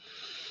ነው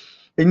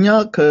እኛ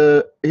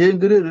ይሄ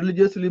እንግዲህ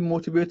religiously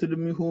motivated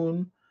የሚሆን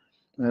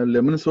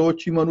ለምን ሰዎች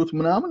ይመኑት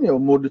ምናምን ያው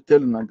ሞር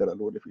ዲቴል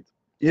እናገራለሁ ወደፊት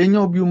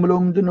ይሄኛው ቪው ምለው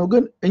ምንድነው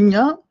ግን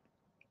እኛ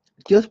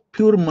just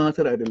pure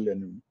matter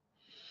አይደለንም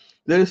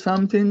there is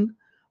something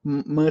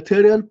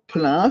material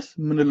plus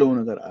ምንለው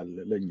ነገር አለ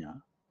ለኛ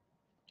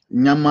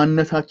እኛ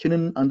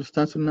ማንነታችንን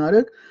አንደርስታንድ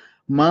ስናደርግ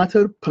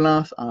ማተር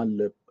ፕላስ አለ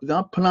ዛ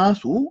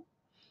ፕላሱ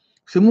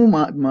ስሙ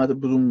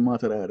ብዙ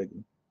ማተር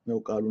አያደርግም ነው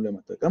ቃሉን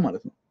ለመጠቀም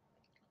ማለት ነው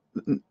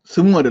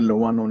ስሙ አይደለም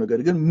ዋናው ነገር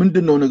ግን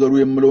ምንድነው ነገሩ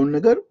የምለው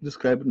ነገር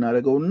ዲስክራይብ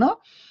እናደርገውና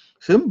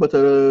ስም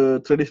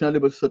በትራዲሽናሊ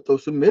በተሰጠው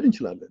ስም መሄድ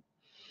እንችላለን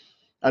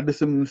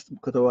አዲስም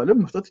ከተባለ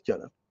መስጠት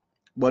ይቻላል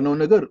ዋናው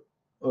ነገር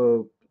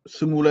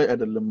ስሙ ላይ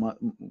አይደለም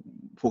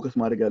ፎከስ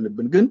ማድረግ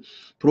ያለብን ግን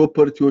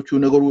ፕሮፐርቲዎቹ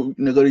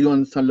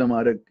ነገርየውን ሰን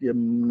ለማድረግ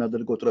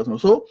የምናደርገው ጥረት ነው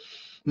ሶ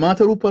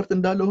ማተሩ ፓርት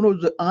እንዳለ ሆኖ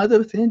the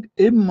other thing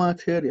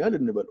immaterial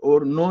እንበል or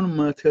non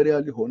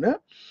material የሆነ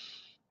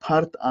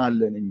ፓርት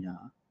አለንኛ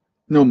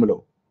ነው ምለው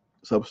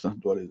substance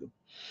dualism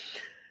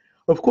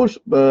of course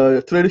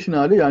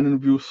traditionally ያንን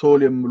view soul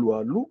የሚሉ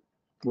አሉ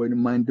ወይንም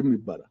ማይንድም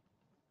ይባላል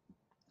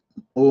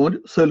or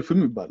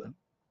selfም ይባላል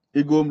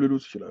ኢጎም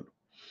ሊሉት ይችላሉ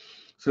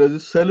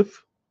ስለዚህ self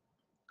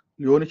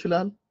ሊሆን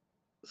ይችላል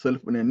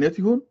self እኔነት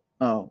ይሁን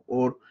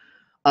or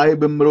አይ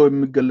በመረው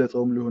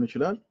የሚገለጸውም ሊሆን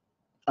ይችላል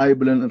አይ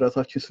ብለን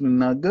ራሳችን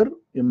ስንናገር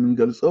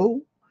የምንገልጸው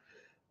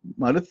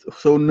ማለት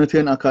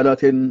ሰውነቴን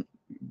አካላቴን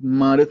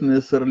ማለት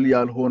necessarily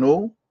ያልሆነው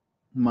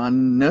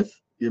ማንነት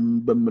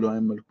በመለው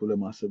መልኩ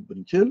ለማሰብ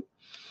ብንችል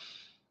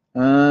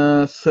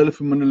self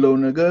ምንለው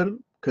ነገር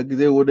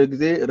ከጊዜ ወደ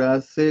ጊዜ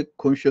ራሴ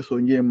ኮንሺየስ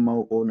ሆኜ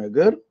የማውቀው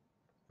ነገር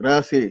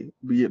ራሴ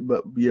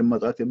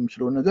በየማጣት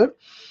የምችለው ነገር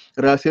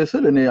ራሴ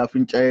ስል እኔ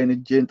አፍንጫዬን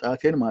እጄን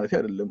ጣቴን ማለት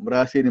አይደለም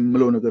ራሴን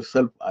የምለው ነገር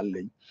self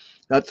አለኝ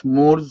that's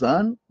more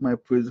than my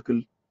physical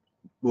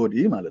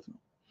body ማለት ነው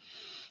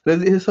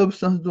ስለዚህ ይሄ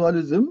substance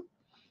dualism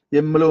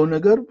የምለው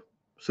ነገር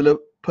ስለ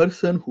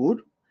personhood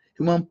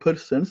human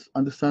persons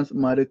understand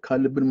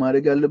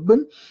ማድረግ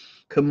ያለብን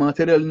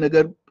ከማቴሪያል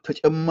ነገር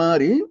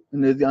ተጨማሪ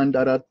እነዚህ አንድ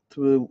አራት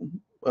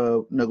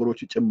ነገሮች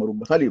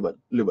ይጨመሩበታል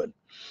ይበል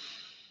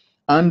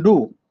አንዱ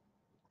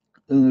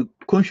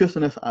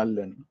consciousness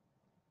አለን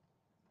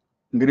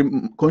እንግዲህ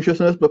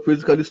consciousness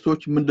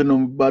በፊዚካሊስቶች ምንድነው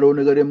የሚባለው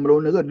ነገር የምለው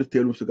ነገር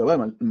ዲቴሉን ስገባ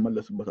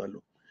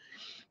እንመለስበታለሁ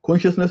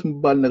consciousness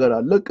የሚባል ነገር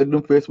አለ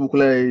ቅድም ፌስቡክ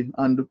ላይ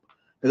አንድ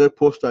ነገር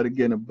ፖስት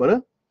አድርጌ ነበር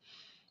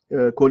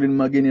ኮሊን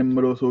ማጊን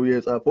የምለው ሰው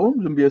የጻፈው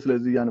ዝም ብዬ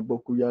ስለዚህ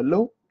ያነበብኩ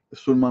ያለው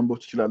እሱን ማንበብ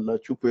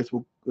ትችላላችሁ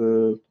ፌስቡክ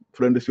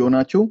ፍሬንድ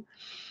ሲሆናችሁ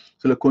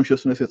ስለ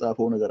ኮንሺየስነስ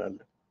የጻፈው ነገር አለ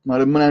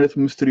ማለት ምን አይነት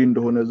ሚስትሪ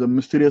እንደሆነ ዘ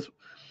ሚስትሪየስ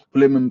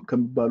ፍሌም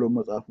ከሚባለው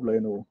መጽሐፉ ላይ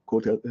ነው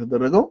ኮት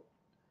ያደረገው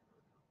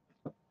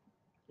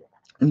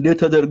እንዴት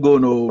ተደርጎ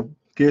ነው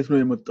ከየት ነው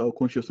የመጣው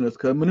ኮንሺየስነስ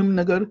ከምንም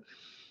ነገር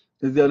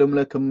እዚህ ዓለም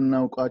ላይ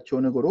ከምናውቃቸው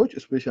ነገሮች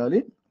ስፔሻሊ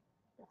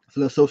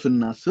ስለ ሰው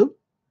ስናስብ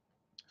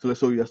ስለ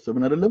ሰው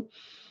ያስብን አይደለም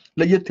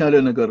ለየት ያለ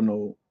ነገር ነው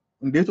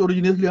እንዴት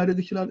ኦሪጂኔት ሊያደርግ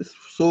ይችላል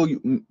ሶ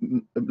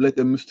ላይክ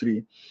a mystery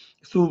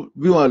እሱ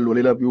ቪው አለው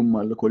ሌላ ቪውም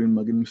አለ ኮሊን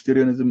ማጊን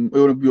ሚስቴሪያኒዝም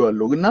የሆነ ቪው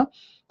አለው እና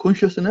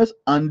ኮንሺየስነስ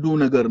አንዱ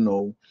ነገር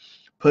ነው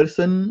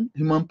ፐርሰን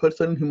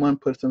ሂማን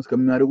ፐርሰንስ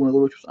ከሚያደርጉ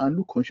ነገሮች ውስጥ አንዱ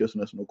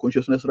ኮንሺየስነስ ነው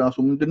ኮንሺየስነስ ራሱ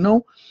ምንድነው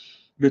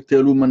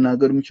ዲቴሉ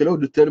መናገር የሚችለው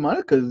ዲቴል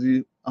ማለት ከዚህ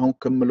አሁን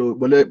ከመለው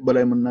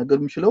በላይ መናገር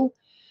የሚችለው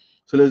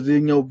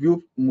ስለዚህኛው ቪው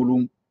ሙሉ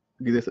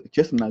ጊዜ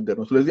ሰጥቼስ እናገር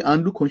ነው ስለዚህ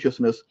አንዱ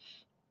ኮንሺየስነስ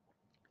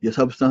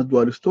የሰብስታንስ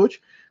ዱዋሊስቶች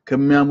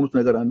ከሚያምኑት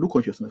ነገር አንዱ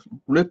ኮንሺየስነስ ነው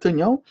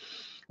ሁለተኛው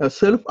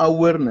ሰልፍ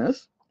አዌርነስ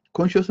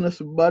ኮንሺየስነስ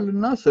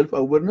ባልና ሰልፍ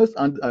አዌርነስ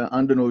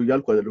አንድ ነው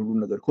ያልኩ አይደለም ሁሉ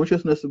ነገር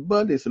ኮንሺየስነስ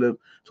ባል ስለ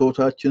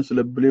ሶታችን ስለ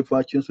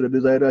ብሊፋችን ስለ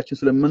ዲዛይራችን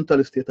ስለ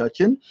ሜንታል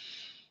ስቴታችን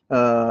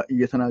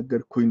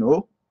እየተናገርኩኝ ነው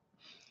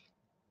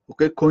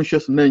ኦኬ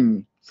ኮንሺየስ ነኝ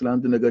ስለ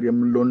አንድ ነገር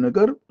የምንለው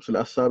ነገር ስለ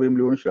ሐሳቤም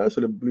ሊሆን ይችላል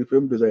ስለ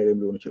ብሊፍም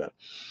ዲዛይርም ሊሆን ይችላል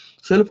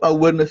ሰልፍ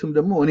አዌርነስም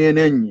ደግሞ እኔ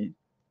ነኝ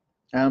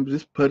I am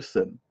this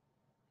person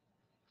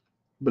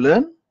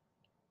ብለን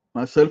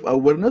self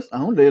awareness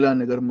አሁን ሌላ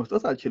ነገር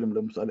መስጠት አልችልም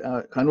ለምሳሌ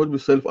cannot be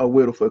self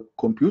aware of a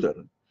computer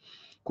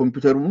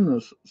ኮምፒውተሩን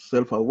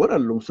self aware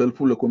አለው self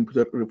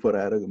ለኮምፒውተር ሪፈር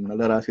ያደርግም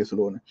ለራሴ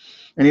ስለሆነ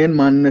እኔን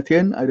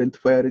ማንነቴን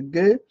አይደንቲፋይ አድርጌ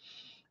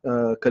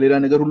ከሌላ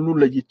ነገር ሁሉ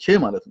ለይቼ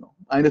ማለት ነው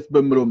አይነት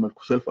በመለው መልኩ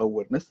self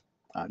awareness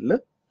አለ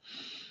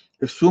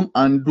እሱም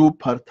አንዱ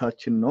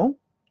ፓርታችን ነው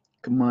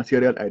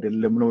ማቴሪያል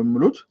አይደለም ነው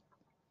የሚሉት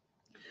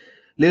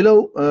ሌላው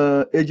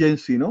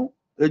ኤጀንሲ ነው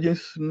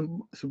ኤጀንሲ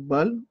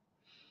ሲባል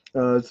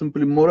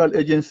simply moral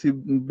agency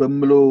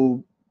በመለው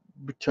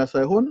ብቻ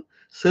ሳይሆን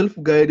self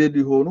guided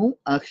የሆኑ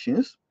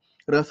actions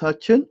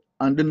ራሳችን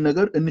አንድን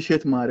ነገር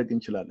ኢኒሺየት ማድረግ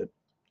እንችላለን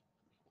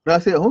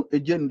ራሴ አሁን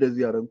እጄን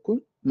እንደዚህ ያረግኩኝ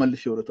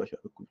መልሼ ወረታሽ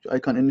ያረግኩኝ I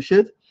can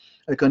initiate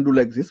I can do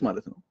like this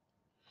ማለት ነው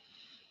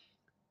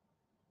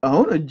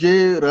አሁን እጄ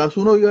ራሱ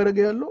ነው ያረገ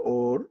ያለው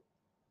or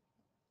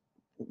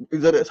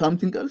is there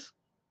something else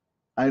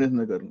አይነት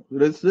ነገር ነው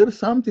is there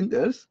something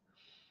else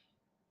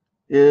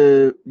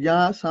ያ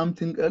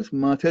something else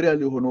ማቴሪያል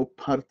የሆነው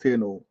ፓርቴ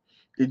ነው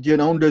እጄን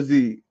አሁን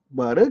እንደዚህ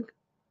ባረግ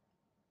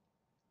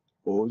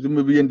ዝም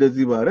ብዬ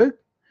እንደዚህ ባረግ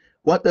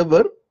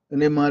whatever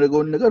እኔ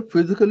ማረገው ነገር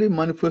physically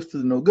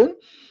manifested ነው ግን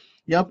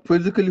ያ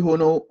physically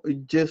ሆነው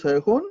እጄ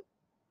ሳይሆን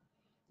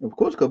of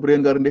course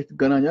ከብሬን ጋር እንዴት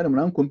ይገናኛል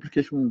ምናምን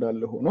ኮምፕሊኬሽን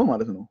እንዳለ ሆኖ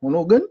ማለት ነው ሆኖ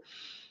ግን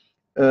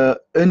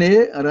እኔ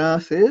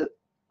ራሴ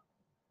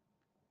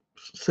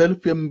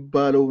self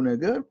የሚባለው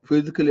ነገር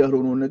ፊዚካሊ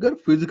ያልሆነው ነገር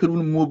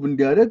ፊዚካሉን ሙቭ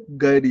እንዲያደርግ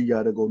ጋይድ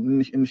ያደርገው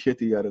ኢኒሺየት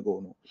ያደርገው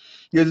ነው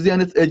የዚህ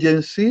አይነት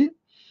ኤጀንሲ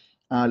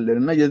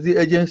አለና የዚህ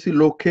ኤጀንሲ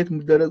ሎኬት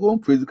የሚደረገው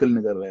ፊዚካል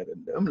ነገር ላይ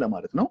አይደለም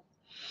ለማለት ነው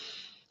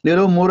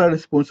ሌላው ሞራል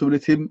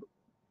ሪስፖንሲቢሊቲ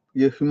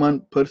የሂውማን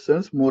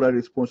ፐርሰንስ ሞራል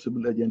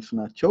ሪስፖንሲብል ኤጀንሲ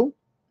ናቸው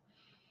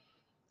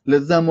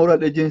ለዛ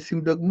ሞራል ኤጀንሲም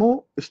ደግሞ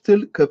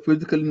ስቲል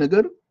ከፊዚካል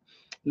ነገር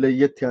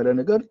ለየት ያለ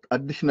ነገር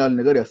አዲሽናል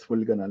ነገር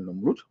ያስፈልገናል ነው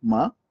ሙሉት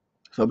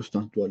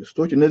substance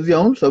dualistoች እነዚህ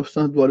አሁን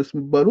substance dualist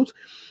የሚባሉት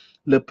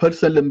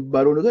ለፐርሰን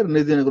ለሚባለው ነገር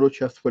እነዚህ ነገሮች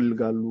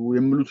ያስፈልጋሉ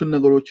የሚሉትን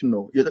ነገሮችን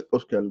ነው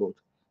እየጠቀስኩ ያለሁት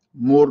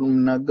ሞር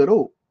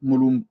እናገረው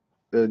ሙሉ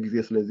ጊዜ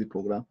ስለዚህ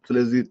ፕሮግራም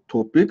ስለዚህ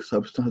ቶፒክ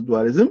substance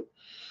dualism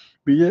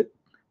ብዬ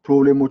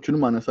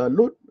ፕሮብሌሞቹንም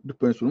አነሳለሁ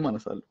ዲፔንሱንም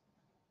አነሳለሁ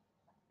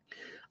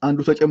አንዱ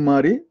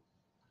ተጨማሪ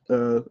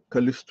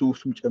ከሊስቱ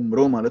ውስጥ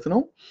ጨምሮ ማለት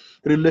ነው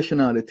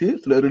ሪሌሽናሊቲ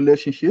ስለ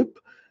ሪሌሽንሺፕ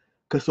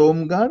ከሰውም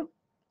ጋር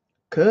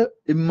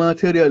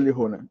ከኢማቴሪያል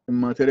የሆነ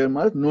ኢማቴሪያል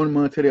ማለት ኖን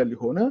ማቴሪያል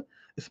የሆነ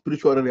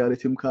ስፒሪቹዋል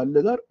ሪያሊቲም ካለ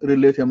ጋር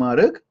ሪሌት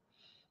የማድረግ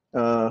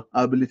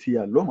አቢሊቲ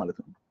ያለው ማለት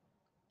ነው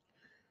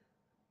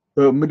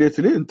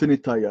ኢሚዲየትሊ እንትን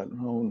ይታያል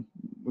አሁን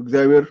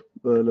እግዚአብሔር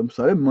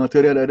ለምሳሌ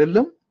ማቴሪያል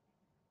አይደለም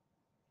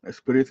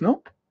ስፒሪት ነው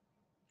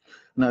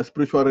እና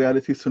ስፒሪቹዋል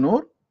ሪያሊቲ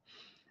ሲኖር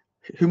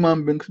ሂውማን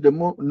ቢንግስ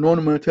ደግሞ ኖን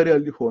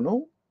ማቴሪያል ሆነው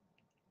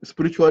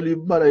ስፒሪቹዋሊ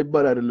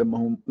ይባል አይደለም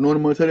አሁን ኖን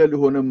ማቴሪያል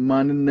የሆነ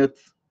ማንነት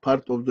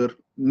part of their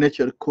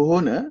nature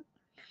ከሆነ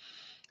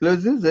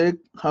ስለዚህ they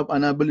have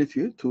an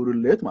ability to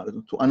relate ማለት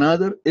ነው to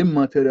another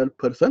immaterial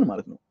person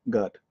ማለት ነው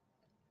God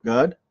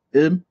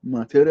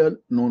immaterial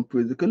non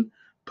physical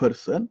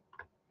person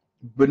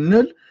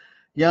ብንል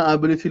ያ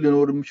ability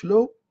ሊኖር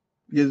የሚችለው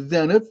የዚህ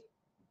አይነት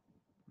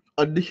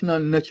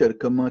additional nature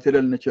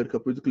ከማቴሪያል nature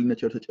ከphysical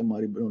nature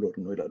ተጨማሪ ቢኖር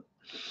ነው ይላሉ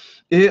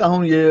ይሄ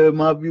አሁን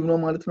የማቪው ነው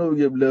ማለት ነው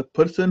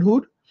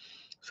ለፐርሰንሁድ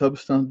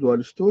substance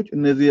dualistoች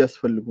እነዚህ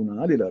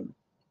ያስፈልጉናል ይላሉ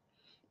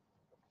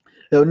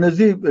ያው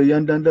እነዚህ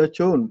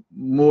ያንዳንዳቸውን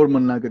ሞር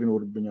መናገር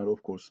ይኖርብኛል ኦፍ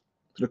ኮርስ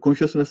ስለ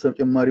ኮንሺየስነስ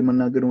ተጨማሪ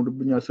መናገር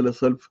ይኖርብኛል ስለ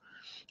ሰልፍ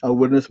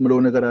አዌርነስ ምለው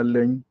ነገር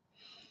አለኝ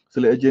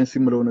ስለ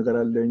ኤጀንሲ ምለው ነገር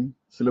አለኝ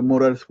ስለ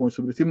ሞራል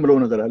ሪስፖንሲቢሊቲ ምለው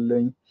ነገር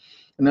አለኝ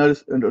እና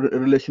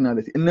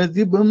ሪሌሽናሊቲ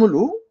እነዚህ በሙሉ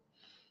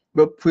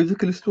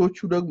በፊዚካሊስቶቹ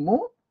ደግሞ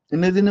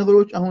እነዚህ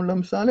ነገሮች አሁን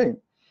ለምሳሌ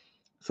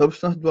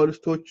ሰብስታንስ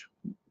ዱዋሊስቶች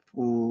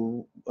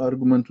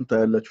አርጉመንቱን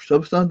ታያላችሁ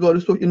ሰብስታንስ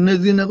ዱዋሊስቶች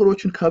እነዚህ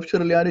ነገሮችን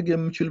ካፕቸር ሊያደርግ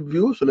የሚችል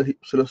ቪው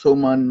ስለ ሰው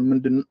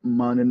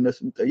ማንነት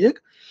እንጠይቅ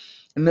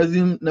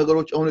እነዚህ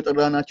ነገሮች አሁን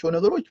የጠራናቸው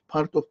ነገሮች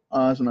part of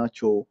us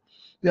ናቸው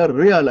they are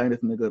real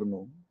አይነት ነገር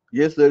ነው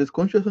yes there is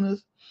consciousness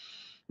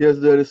yes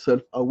there is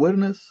self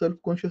awareness self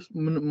conscious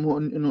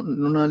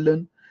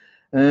እንሆናለን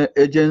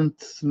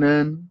agents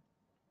ነን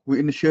we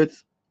initiate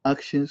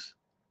actions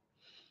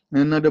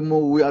እና ደግሞ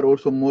we are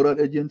also moral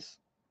agents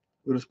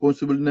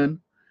responsible ነን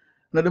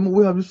እና ደግሞ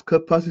we have this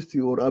capacity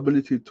or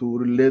ability to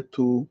relate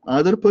to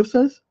other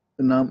persons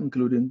እና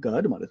including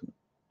God ማለት ነው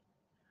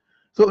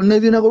so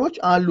እነዚህ ነገሮች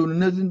አሉን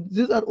እነዚህ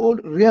these are all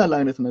real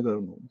አይነት ነገር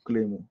ነው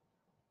ክሌሙ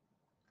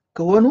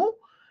ከሆነ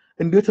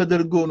እንዴት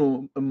ተደርጎ ነው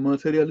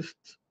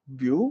materialist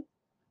view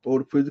or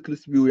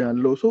physicalist view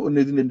ያለው ሰው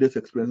እነዚህ እንዴት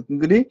ኤክስፒሪየንስ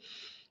እንግዲህ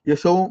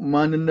የሰው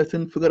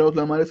ማንነትን figure out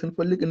ለማለት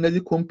ስንፈልግ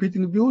እነዚህ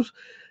competing views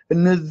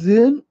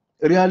እነዚህን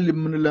ሪያል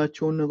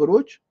የምንላቸው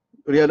ነገሮች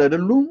ሪያል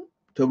አይደሉም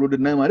ተብሎ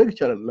ድናይ ማድረግ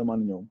ይቻላል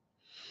ለማንኛውም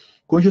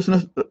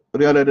ኮንሺየስነስ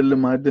ሪያል አይደለም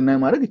ማለት ድናይ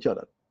ማድረግ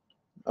ይቻላል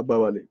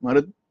አባባሌ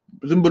ማለት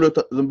ዝም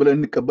ብሎ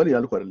እንቀበል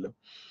ያልኩ አይደለም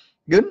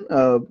ግን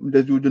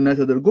እንደዚህ ድናይ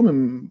ተደርጎም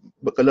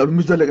በቀላሉ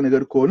የሚዘለቅ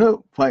ነገር ከሆነ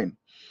ፋይን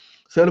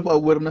self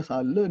awareness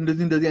አለ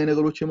እንደዚህ አይነት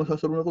ነገሮች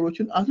የመሳሰሉ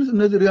ነገሮችን አትሊስት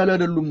እነዚህ ሪያል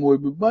አይደሉም ወይ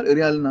ቢባል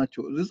ሪያል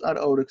ናቸው this are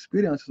our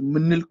experiences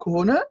ምንል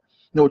ከሆነ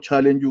ነው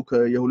ቻሌንጁ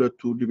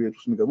ከየሁለቱ ዲቤት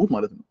ውስጥ የሚገቡት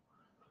ማለት ነው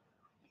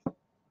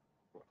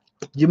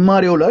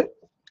ጅማሬው ላይ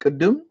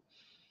ቅድም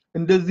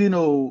እንደዚህ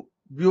ነው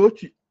ቪዎች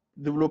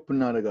ዴቨሎፕ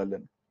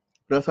እናደርጋለን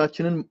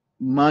ራሳችንን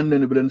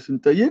ማንነን ብለን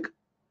ስንጠይቅ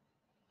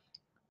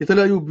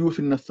የተለያዩ ቪውስ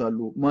ይነሳሉ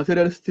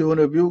ማቴሪያሊስት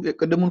የሆነ ቪው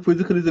የቀደሙን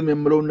ፊዚካሊዝም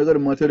የሚለው ነገር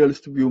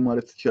ማቴሪያሊስት ቪው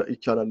ማለት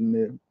ይቻላል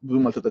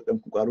ብዙም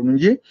አልተጠቀምኩም ቃሉን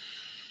እንጂ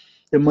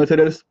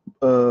የማቴሪያሊስት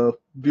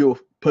ቪው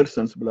ኦፍ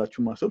ፐርሰንስ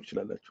ብላችሁ ማሰብ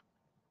ትችላላችሁ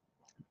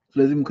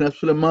ስለዚህ ምክንያቱም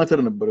ስለ ማተር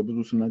ነበር ብዙ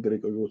ስናገር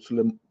የቆየው ስለ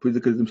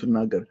ፊዚካሊዝም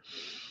ስናገር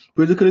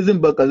ፊዚካሊዝም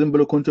በቃ ዝም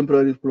ብሎ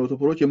ኮንቴምፖራሪ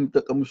ፊሎሶፈሮች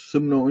የሚጠቀሙት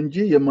ስም ነው እንጂ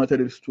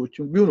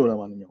የማቴሪያሊስቶችን ቪው ነው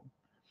ለማንኛውም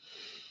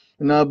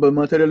እና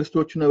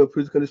በማቴሪያሊስቶችና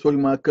በፊዚካሊስቶች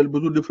መካከል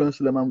ብዙ ዲፈረንስ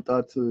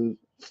ለማምጣት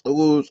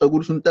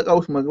ጸጉር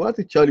ስንጠቃውስ መግባት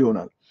ይቻል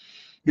ይሆናል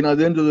ግን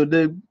አዘንዶ ዘደ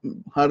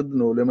ሃርድ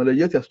ነው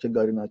ለመለየት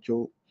ያስቸጋሪ ናቸው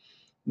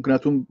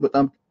ምክንያቱም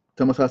በጣም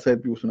ተመሳሳይ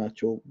ቪውስ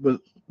ናቸው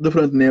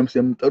ዲፈረንት ኔምስ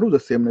የሚጠሩ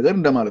the same ነገር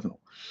እንደማለት ነው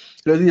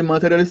ስለዚህ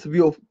የማቴሪያሊስት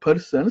ቪው ኦፍ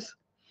ፐርሰንስ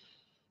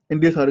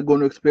እንዴት አድርገው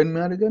ነው ኤክስፕሌን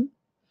የሚያደርገን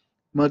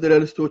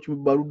ማቴሪያሊስቶች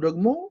የሚባሉ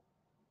ደግሞ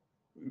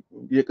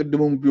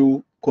የቀደሙን ቪው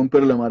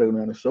ኮምፔር ለማድረግ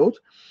ነው ያነሳውት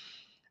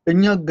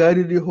እኛ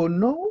ጋይድ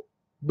የሆነው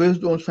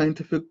based on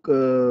scientific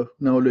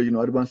knowledge ነው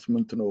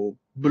advancement ነው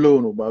ብሎ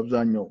ነው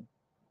በአብዛኛው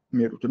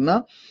የሚሄዱትና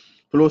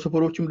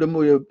ፊሎሶፈሮችም ደግሞ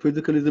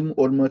የፊዚካሊዝም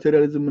or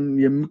ማቴሪያሊዝምን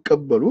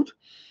የሚቀበሉት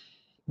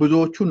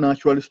ብዙዎቹ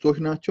ናቹራሊስቶች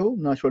ናቸው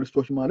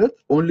ናቹራሊስቶች ማለት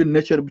only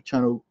nature ብቻ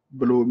ነው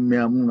ብሎ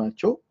የሚያምኑ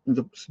ናቸው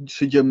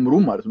ሲጀምሩ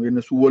ማለት ነው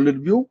የነሱ world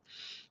view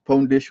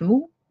ፋውንዴሽኑ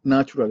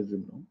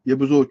ናቹራሊዝም ነው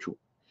የብዙዎቹ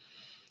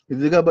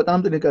እዚህ ጋር በጣም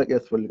ጥንቃቄ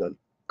ያስፈልጋል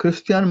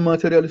ክርስቲያን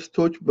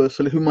ማቴሪያሊስቶች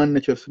በስለ ሂውማን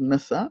ኔቸር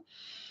ሲነሳ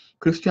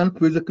ክርስቲያን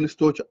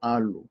ፊዚካሊስቶች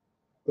አሉ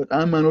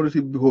በጣም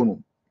ማይኖሪቲ ቢሆኑ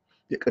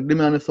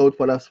የቀድም ያነሳውት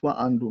ፈላስፋ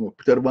አንዱ ነው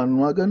ፒተር ቫን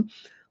ዋገን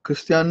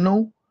ክርስቲያን ነው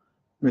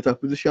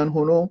ሜታፊዚሻን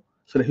ሆኖ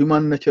ስለ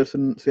ሂውማን ኔቸር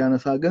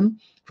ሲያነሳ ግን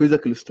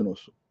ፊዚካሊስት ነው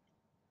እሱ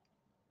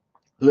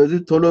ስለዚህ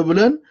ቶሎ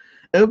ብለን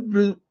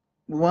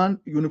everyone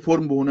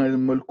ዩኒፎርም በሆነ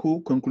መልኩ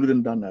ኮንክሉድ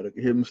እንዳናደርግ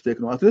ይሄ ሚስቴክ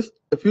ነው አትሊስት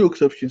a few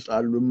exceptions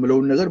አሉ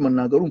የምለውን ነገር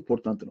መናገሩ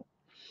ኢምፖርታንት ነው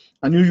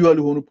unusual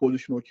የሆኑ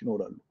ፖዚሽኖች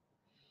ይኖራሉ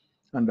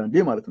አንዳንዴ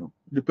ማለት ነው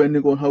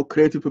depending on how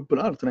creative people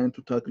are trying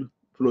to tackle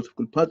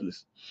philosophical paths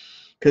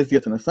ከዚህ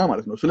የተነሳ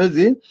ማለት ነው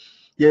ስለዚህ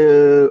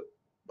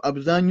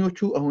የአብዛኞቹ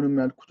አሁንም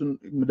ያልኩትን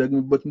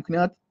መደግምበት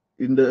ምክንያት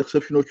እንደ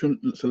ኤክሰፕሽኖቹን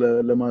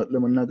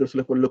ለመናገር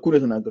ስለፈለኩ ነው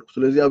የተናገርኩት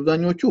ስለዚህ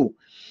አብዛኞቹ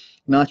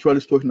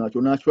ናቹራሊስቶች ናቸው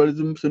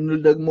ናቹራሊዝም ስንል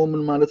ደግሞ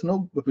ምን ማለት ነው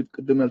በፊት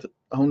ቅድም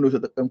አሁን ነው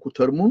የተጠቀምኩት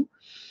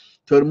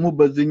ተርሙ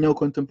በዚህኛው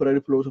ኮንቴምፖራሪ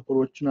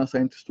ፊሎሶፈሮችና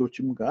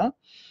ሳይንቲስቶችም ጋር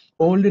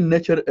only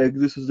nature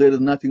exists there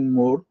is nothing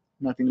more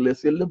nothing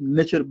less የለም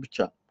nature ብቻ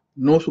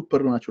no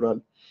supernatural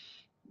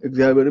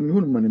እግዚአብሔርም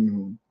ይሁን ምንም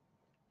ይሁን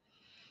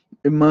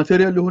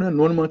immaterial የሆነ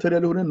non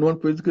material የሆነ non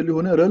physical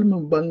የሆነ realm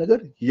የሚባል ነገር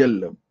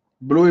የለም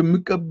ብሎ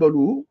የሚቀበሉ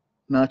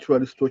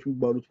ናቹራሊስቶች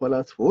የሚባሉት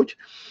ፈላስፎች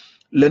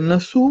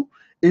ለነሱ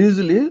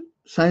easily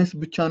ሳይንስ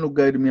ብቻ ነው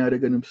ጋይድ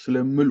የሚያደርገንም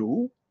ስለምሉ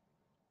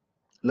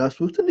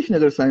ላስቱ ትንሽ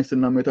ነገር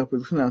ሳይንስና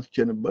ሜታፊዚክስን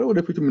አንስቼ ነበር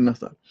ወደፊትም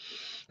ይነሳል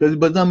ስለዚህ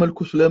በዛ መልኩ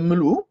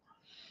ስለምሉ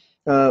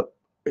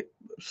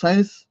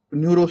ሳይንስ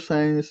ኒውሮ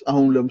ሳይንስ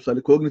አሁን ለምሳሌ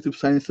ኮግኒቲቭ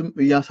ሳይንስም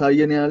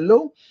ያሳየን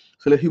ያለው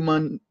ስለ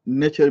ሂውማን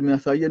ኔቸር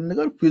የሚያሳየን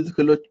ነገር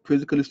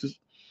ፊዚካሊስት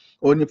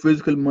ኦን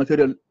ፊዚካል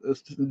ማቴሪያል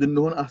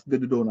እንድንሆን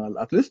አስገድዶናል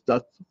at least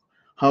that's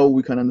how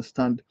we can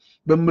understand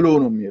በመለው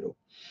ነው የሚሄደው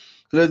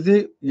ስለዚህ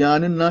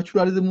ያንን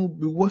ናቹራሊዝሙ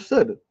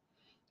ቢወሰድ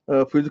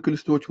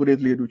ፊዚካሊስቶች ወዴት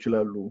ሊሄዱ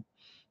ይችላሉ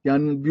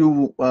ያን ቪው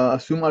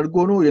አሱም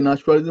አድርጎ ነው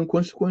የናቹራሊዝም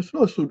ኮንሲኩዌንስ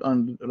ነው እሱ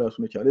አንድ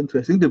ራሱን የቻለ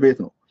ኢንትረስቲንግ ዲቤት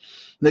ነው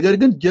ነገር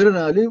ግን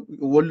ጀነራሊ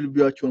ወርልድ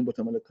ቪዋቸውን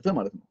በተመለከተ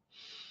ማለት ነው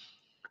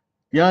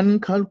ያን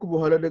ካልኩ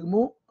በኋላ ደግሞ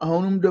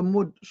አሁንም ደግሞ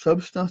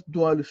ሰብስታንስ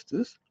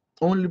ዱዋሊስትስ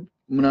ኦንሊ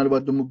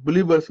ምናልባት ደግሞ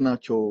ብሊቨርስ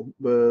ናቸው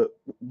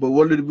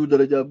በወርልድ ቪው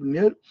ደረጃ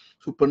ብንሄድ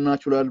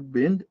ሱፐርናቹራል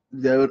ቢንግ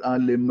እግዚአብሔር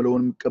አለ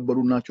የምለውን የሚቀበሉ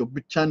ናቸው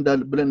ብቻ እንዳል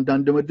ብለን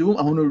እንዳንደመድቡ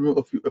አሁን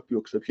ኦፍ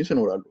ኤክሰፕሽንስ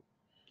ይኖራሉ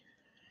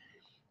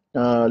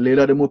ሌላ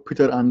ደግሞ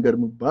ፒተር አንገር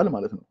የሚባል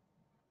ማለት ነው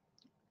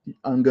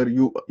አንገር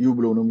ዩ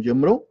ብሎ ነው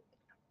የሚጀምረው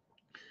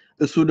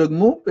እሱ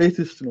ደግሞ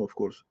ኤቲስት ነው ኦፍ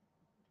ኮርስ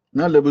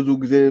እና ለብዙ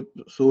ጊዜ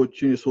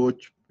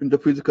ሰዎች እንደ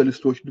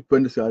ፊዚካሊስቶች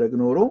ዲፔንድ ሲያደርግ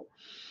ኖሮ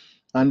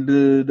አንድ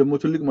ደግሞ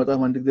ትልቅ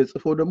መጣፍ አንድ ጊዜ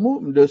ጽፎ ደግሞ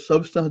እንደ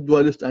ሰብስታንስ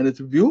ዱዋሊስት አይነት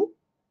ቪው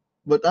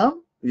በጣም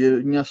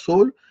የኛ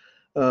ሶል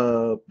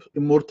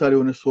ኢሞርታል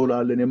የሆነ ሶል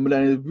አለን የሚል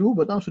አይነት ቪው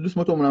በጣም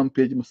 600 ምናምን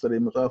ፔጅ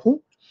መሰለኝ መጽሐፉ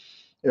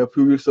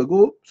few years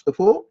ago ጽፎ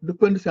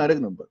ዲፔንድ ሲያደርግ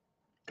ነበር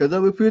ከዛ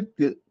በፊት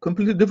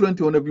completely different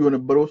የሆነ ቪው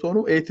ነበረው ሰው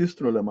ነው ኤቲስት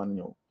ነው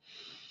ለማንኛውም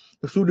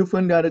እሱ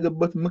ዲፌንድ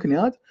ያደረገበት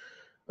ምክንያት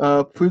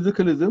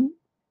ፊዚካሊዝም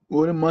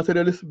ወይም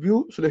ማቴሪያሊስት ቪው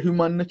ስለ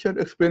ሂዩማን ኔቸር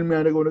ኤክስፕሌን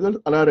የሚያደርገው ነገር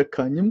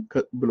አላረካኝም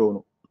ብሎ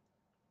ነው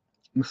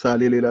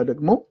ምሳሌ ሌላ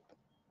ደግሞ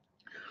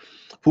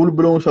ፉል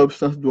ብሎን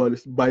ሰብስታንስ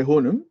ዱዋሊስት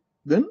ባይሆንም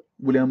ግን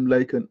ዊሊያም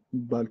ላይከን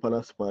ባል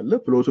ፈላስፋ አለ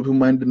ፊሎሶፊ ኦፍ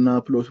ማይንድ እና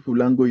ፊሎሶፊ ኦፍ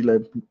ላንጉዌጅ ላይ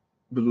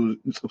ብዙ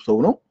ጽፍ ሰው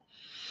ነው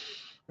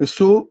እሱ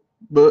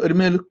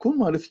በእድሜ ልኩ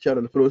ማለት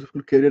ይቻላል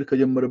ፊሎሶፊካል ካሪየር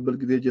ከጀመረበት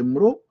ጊዜ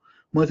ጀምሮ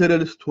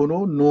ማቴሪያሊስት ሆኖ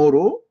ኖሮ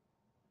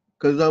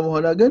ከዛ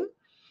በኋላ ግን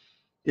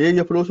ይሄ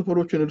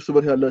የፊሎሶፈሮችን እርስ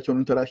በርስ ያላቸውን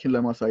ኢንተራክሽን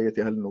ለማሳየት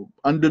ያህል ነው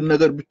አንድ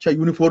ነገር ብቻ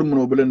ዩኒፎርም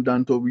ነው ብለን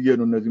ዳንተው ብዬ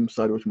ነው እነዚህ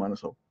ምሳሌዎች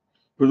ማነሳው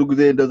ብዙ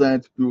ጊዜ እንደዛ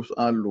አይነት ቪውስ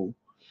አሉ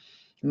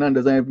እና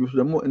እንደዛ አይነት ቪውስ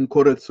ደግሞ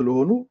ኢንኮሬክት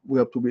ስለሆኑ we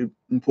have to be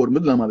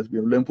informed ለማለት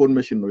ቢሆን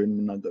ለኢንፎርሜሽን ነው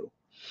የምናገረው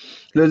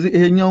ስለዚህ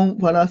ይሄኛው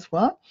ፈላስፋ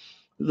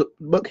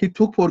but he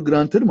took for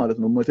granted ማለት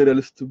ነው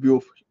materialist view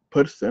of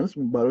persons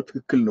ባለው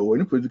ትክክል ነው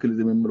ወይንም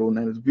ፊዚካሊዝም የሚለው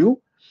አይነት ቪው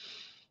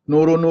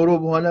ኖሮ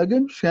በኋላ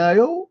ግን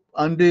ሲያየው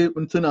አንዴ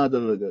እንትን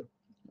አደረገ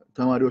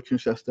ተማሪዎችን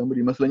ሲያስተምር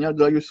ይመስለኛል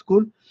ግራጁዌት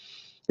ስኩል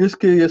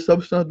እስኪ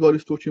የሰብስታንስ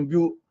ዱዋሊስቶችን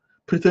ቪው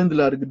ፕሪቴንድ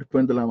ላድርግ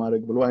ዲፔንድ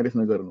ለማድረግ ብሎ አይነት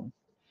ነገር ነው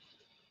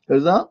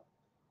ከዛ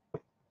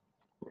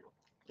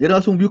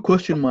የራሱን ቪው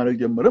ኮስችን ማድረግ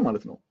ጀመረ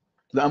ማለት ነው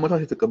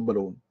ለአመታት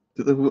የተቀበለውን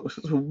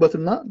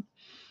ተጽፎበትና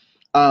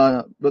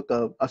በቃ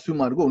አሱም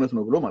አድርጎ እውነት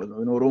ነው ብሎ ማለት ነው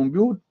የኖረውን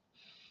ቪው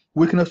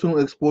ዊክነሱን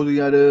ኤክስፖዝ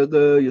ያደረገ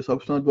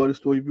የሰብስታንስ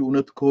ዱዋሊስቶች ቪው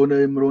እውነት ከሆነ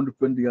የምለውን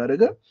ዲፔንድ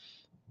ያደረገ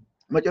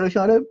መጨረሻ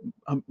ላይ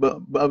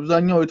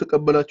በአብዛኛው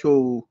የተቀበላቸው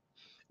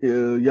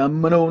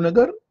ያመነው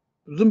ነገር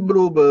ዝም ብሎ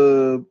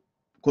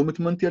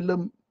በኮሚትመንት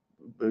የለም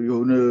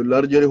የሆነ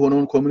ላርጀር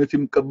የሆነውን ኮሚኒቲ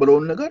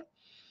የሚቀበለውን ነገር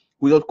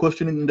without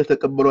questioning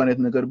እንደተቀበለው አይነት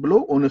ነገር ብሎ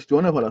ሆነስት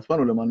የሆነ ፈላስፋ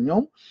ነው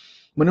ለማንኛውም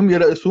ምንም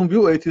የራሱን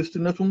ቪው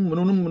ኤቲስትነቱም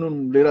ምኑንም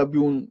ሌላ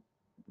ቪውን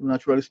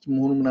ናቹራሊስት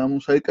መሆኑ ምናምን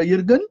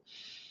ሳይቀይር ግን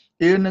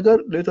ይሄ ነገር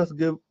let us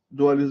give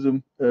dualism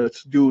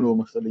its due ነው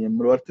መሰለኝ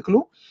የሚለው አርቲክሉ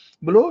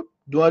ብሎ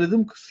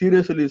dualism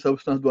seriously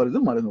substance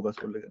dualism ማለት ነው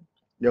ካስፈለገ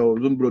ያው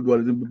ዝም ብሎ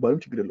dualism ቢባልም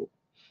ችግር የለውም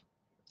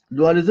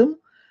dualism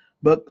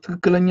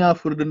በትክክለኛ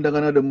ፍርድ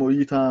እንደገና ደግሞ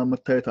እይታ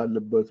መታየት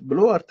አለበት ብሎ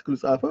አርቲክል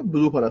ጻፈ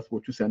ብዙ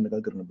ፈላስፎችን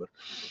ሲያነጋግር ነበር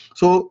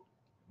ሶ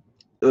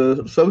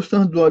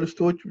ሰብስታንስ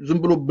ዱዋሊስቶች ዝም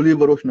ብሎ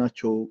ብሊቨሮች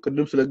ናቸው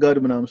ቅድም ስለ ጋድ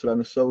ምናምን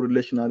ስላነሳው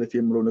ሪሌሽናሊቲ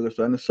የሚለው ነገር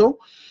ስላነሳው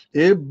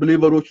ይሄ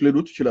ብሊቨሮች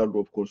ሊሉት ይችላሉ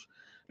ኦፍ ኮርስ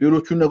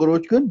ሌሎቹ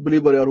ነገሮች ግን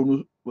ብሊቨር ያልሆኑ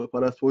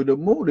ፈላስፎች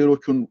ደግሞ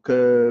ሌሎቹን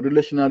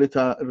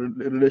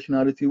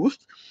ከሪሌሽናሊቲ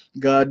ውስጥ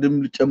ጋድም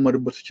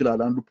ሊጨመርበት ይችላል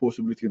አንዱ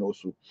ፖሲቢሊቲ ነው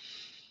እሱ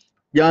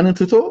ያንን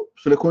ትቶ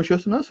ስለ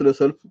ኮንሺየስነስ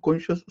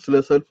ስለ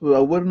ሰልፍ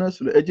አዌርነስ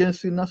ስለ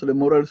ኤጀንሲ እና ስለ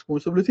ሞራል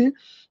ሪስፖንሲቢሊቲ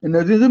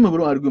እነዚህ ዝም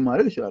ብሎ አርጊው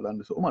ማድረግ ይችላል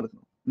አንድ ሰው ማለት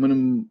ነው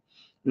ምንም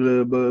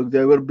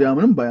በእግዚአብሔር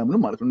ቢያምንም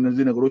ባያምንም ማለት ነው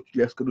እነዚህ ነገሮች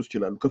ሊያስከዱስ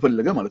ይችላሉ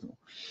ከፈለገ ማለት ነው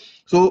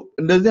ሶ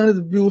እንደዚህ አይነት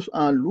ቪውስ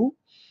አሉ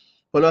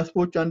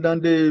ፈላስፎች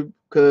አንዳንዴ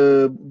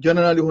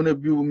ከጀነራል የሆነ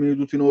ቪው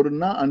የሚይዙት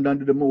ይኖርና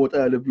አንዳንድ ደግሞ ወጣ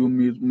ያለ ቪው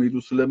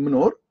የሚይዙት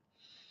ስለምኖር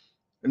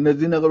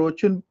እነዚህ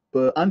ነገሮችን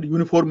በአንድ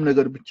ዩኒፎርም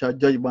ነገር ብቻ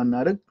ጃጅ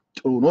ባናደርግ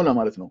ጥሩ ነው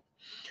ለማለት ነው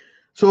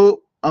ሶ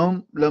አሁን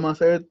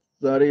ለማሳየት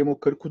ዛሬ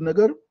የሞከርኩት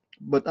ነገር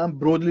በጣም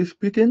broadly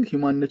speaking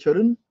human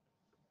nature-ን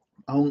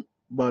አሁን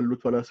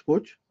ባሉት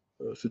ፈላስፎች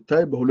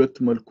ስታይ በሁለት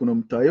መልኩ ነው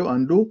የምታየው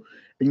አንዱ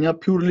እኛ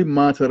purely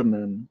matter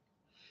ነን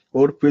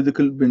or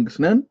physical beings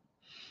ነን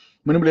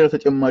ምንም ሌላ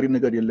ተጨማሪ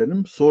ነገር የለንም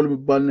soul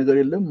የሚባል ነገር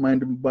የለም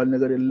mind የሚባል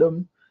ነገር የለም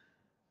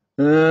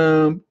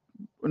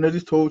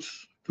እነዚህ thoughts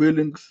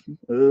feelings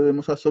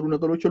መሳሰሉ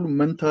ነገሮች ሁሉ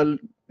mental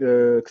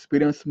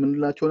experience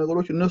ምንላቸው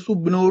ነገሮች እነሱ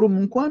ቢኖሩም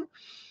እንኳን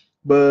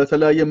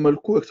በተለያየ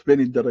መልኩ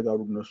ኤክስፕሌን ይደረጋሉ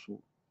እነሱ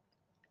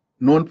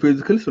ኖን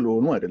ፊዚካል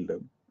ስለሆኑ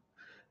አይደለም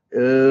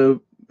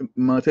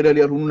ማቴሪያል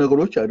ያልሆኑ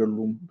ነገሮች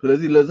አይደሉም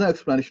ስለዚህ ለዛ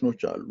ኤክስፕላኔሽኖች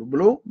አሉ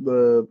ብሎ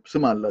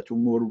በስም አላቸው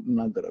ሞር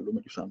እናገራሉ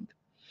መጭሳም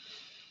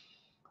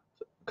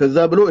ከዛ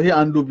ብሎ ይሄ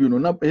አንዱ ቪው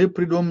ነውና ይሄ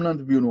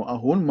ፕሪዶሚናንት ቪው ነው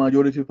አሁን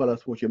ማጆሪቲ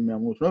ፈላስፎች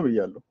የሚያምኑት ነው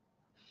ብያለሁ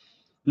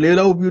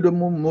ሌላው ቪው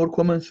ደግሞ ሞር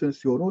ኮመን ሴንስ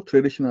የሆነው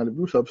ትራዲሽናል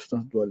ቪው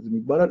ሰብስታንስ ዱዋሊዝም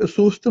ይባላል እሱ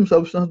ውስጥም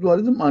ሰብስታንስ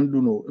ዱዋሊዝም አንዱ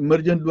ነው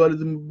ኢመርጀንት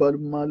ዱዋሊዝም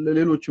ይባላል አለ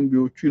ሌሎችም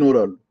ቪውዎች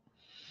ይኖራሉ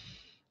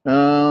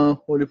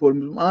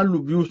ሆሊፎርሚዝም አሉ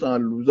ቪውስ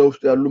አሉ እዛ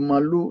ውስጥ ያሉም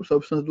አሉ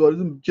ሰብስታንስ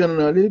ዱዋሊዝም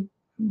ጀነራሊ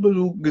ብዙ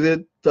ጊዜ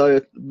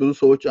ብዙ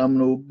ሰዎች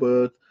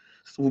አምነውበት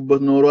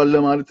ጽፉበት ኖሯል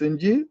ለማለት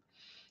እንጂ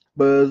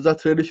በዛ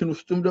ትራዲሽን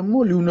ውስጥም ደግሞ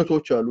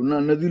ልዩነቶች አሉና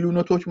እነዚህ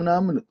ልዩነቶች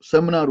ምናምን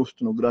ሰሚናር ውስጥ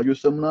ነው ግራጁዌት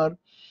ሰሚናር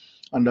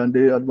አንዳንዴ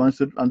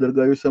አድቫንስድ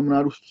አንደርግራጁዌት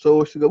ሰሚናር ውስጥ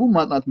ሰዎች ሲገቡ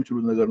ማጥናት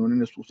የሚችሉት ነገር ነው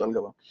እነሱ ውስጥ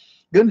አልገባም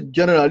ግን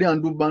ጀነራሊ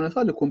አንዱ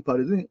ባነሳ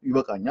ለኮምፓሪዝን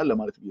ይበቃኛል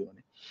ለማለት ቢሆን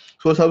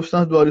ሶ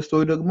ሰብስታንስ ዱዋሊስት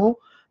ወይ ደግሞ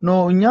no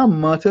እኛ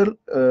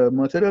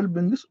material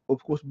beings of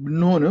course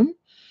ብንሆንም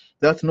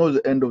that's not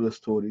the end of the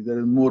story there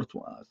is more to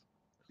us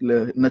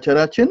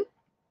ለነቸራችን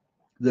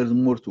there is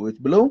more to it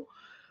ብለው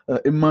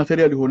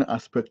immaterial የሆነ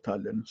አስፔክት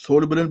አለን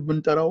soul ብለን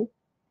ብንጠራው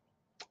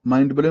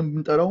mind ብለን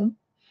ብንጠራው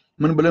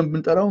ምን ብለን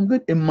ብንጠራው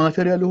ግን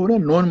immaterial የሆነ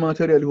non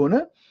material የሆነ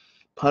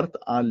ፓርት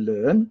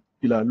አለን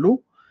ይላሉ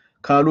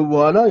ካሉ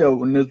በኋላ ያው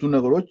እነሱ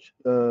ነገሮች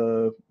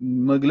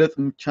መግለጽ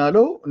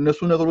የምቻለው እነሱ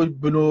ነገሮች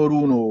ብኖሩ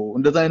ነው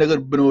እንደዛ አይነት ነገር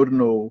ብኖር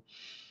ነው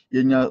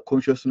የኛ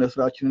ኮንሺየስነስ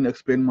ራችንን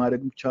ኤክስፕሌን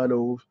ማድረግ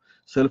የምቻለው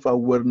self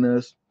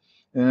awareness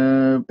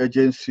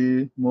ኤጀንሲ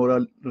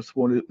ሞራል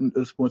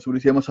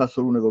ሪስፖንሲቢሊቲ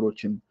የመሳሰሉ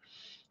ነገሮችን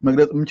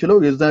መግለጽ የምንችለው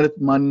የዛ አይነት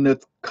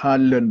ማንነት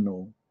ካለን ነው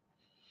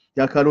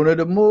ያ ካልሆነ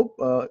ደግሞ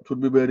to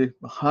be very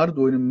hard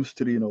ወይ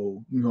ሚስተሪ ነው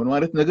የሚሆነው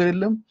ማለት ነገር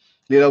የለም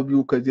ሌላው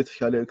ቪው ከዚህ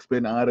የተሻለ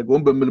ኤክስፕሌን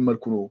አያደርገውም በሚል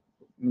መልኩ ነው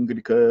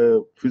እንግዲህ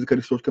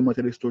ከፊዚካሊስቶች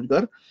ከማቴሪያሊስቶች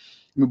ጋር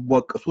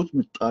የሚቧቀሱት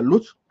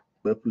የሚጣሉት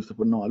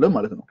በፍልስፍናው ዓለም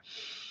ማለት ነው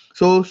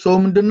ሶ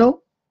ምንድነው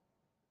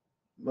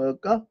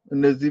በቃ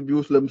እነዚህ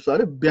ቪውስ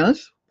ለምሳሌ ቢያንስ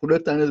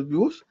ሁለት አይነት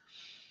ቪውስ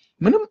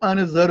ምንም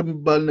አይነት ዘር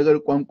የሚባል ነገር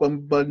ቋንቋ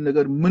የሚባል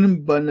ነገር ምንም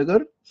የሚባል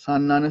ነገር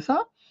ሳናነሳ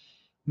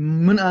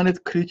ምን አይነት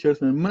ክሪቸርስ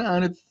ነን ምን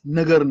አይነት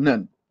ነገር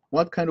ነን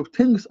what kind of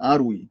things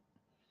are we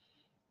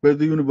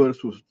በዚህ ዩኒቨርስ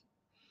ውስጥ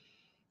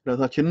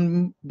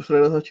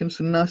ራሳችንን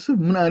ስናስብ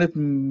ምን አይነት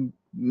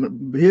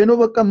ይሄ ነው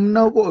በቃ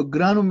ምናውቀው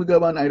ግራ ነው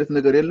የሚገባን አይነት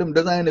ነገር የለም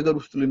እንደዛ አይነት ነገር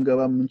ውስጥ ልንገባ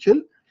የምንችል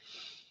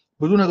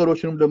ብዙ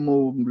ነገሮችንም ደግሞ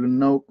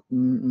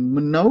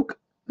ምናውቅ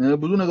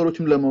ብዙ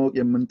ነገሮችንም ለማወቅ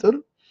የምንጥር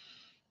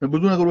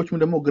ብዙ ነገሮችም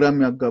ደግሞ ግራ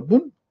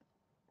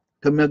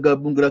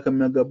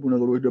ከሚያጋቡን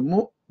ነገሮች ደግሞ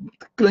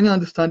ትክክለኛ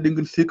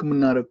አንደርስታንዲንግን ሲክ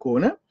ምናረግ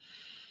ከሆነ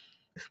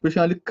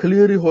ስፔሻሊ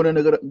ክሊር የሆነ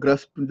ነገር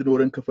ግራስፕ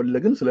እንድኖረን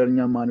ከፈለግን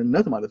ስለኛ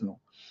ማንነት ማለት ነው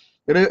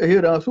ይሄ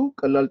ራሱ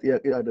ቀላል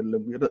ጥያቄ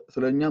አይደለም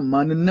ስለኛ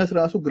ማንነት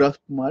ራሱ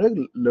ግራስፕ ማድረግ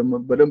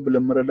በደንብ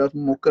ለመረዳት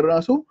ሞከር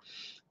ራሱ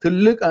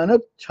ትልቅ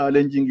አይነት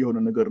ቻሌንጂንግ የሆነ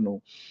ነገር ነው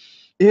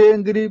ይሄ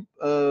እንግዲህ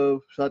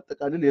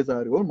ሳጠቃልል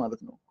የዛሬውን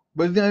ማለት ነው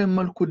በዚህ አይነት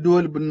መልኩ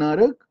ዱዌል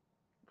ብናረግ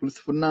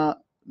ፍልስፍና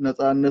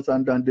ነፃነት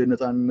አንዳንዴ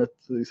ነፃነት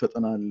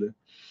ይሰጠናል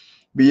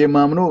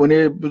በየማምነው እኔ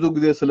ብዙ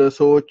ጊዜ ስለ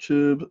ሰዎች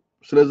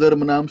ስለ ዘር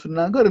ምናምን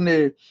ስናገር እኔ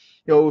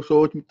ያው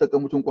ሰዎች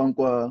የሚጠቀሙትን ቋንቋ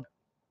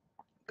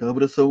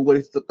ከህብረተሰቡ ጋር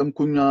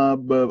የተጠቀምኩኛ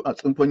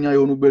በአጽንፈኛ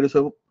የሆኑ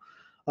ብሔረሰብ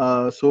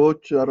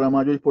ሰዎች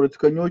አራማጆች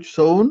ፖለቲከኞች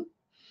ሰውን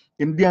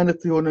እንዲህ አይነት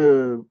የሆነ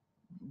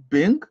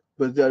ቤንክ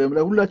በዚህ ዓለም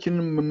ላይ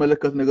ሁላችንም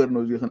መመለከት ነገር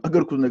ነው እዚህ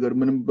ተናገርኩት ነገር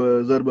ምንም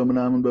በዘር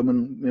በመናምን በምን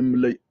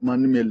የምለይ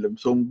ማንም የለም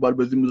ሰው ባል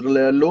በዚህ ምድር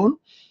ላይ ያለውን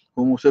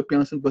ሆሞ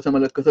ሳፒየንስን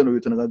በተመለከተ ነው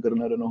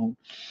የተነጋገርና ነው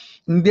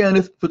እንዲህ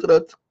አይነት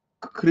ፍጥረት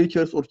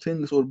creatures or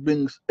things or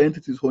beings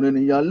entities ሆነን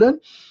ያለን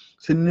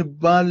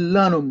ስንባላ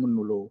ነው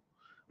የምንለው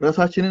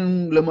ራሳችንን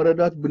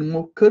ለመረዳት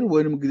ብንሞክር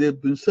ወይንም ጊዜ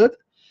ብንሰጥ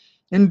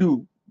እንዲሁ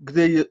ጊዜ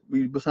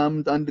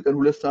በሳምንት አንድ ቀን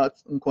 2 ሰዓት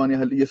እንኳን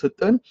ያህል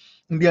እየሰጠን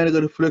እንዲያ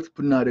ነገር ሪፍሌክት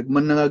ብናደርግ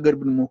መነጋገር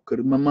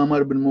ብንሞክር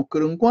መማማር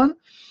ብንሞክር እንኳን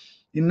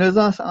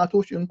እነዛ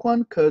ሰዓቶች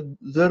እንኳን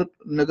ከዘር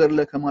ነገር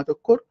ላይ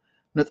ከማተኮር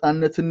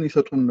ነፃነትን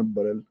ይሰጡን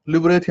ነበር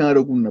ሊብሬት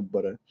ያደርጉን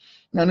ነበር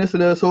ያኔ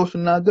ስለ ሰው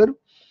ስናገር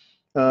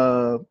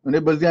እኔ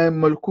በዚህ አይነት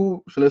መልኩ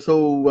ስለ ሰው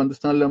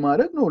አንደርስታንድ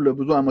ለማድረግ ነው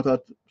ለብዙ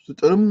አመታት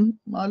ስጥርም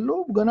አለው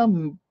ገና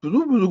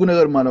ብዙ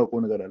ነገር ማላውቀው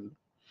ነገር አለ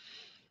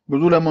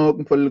ብዙ ለማወቅ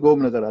ፈልገው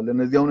ነገር አለ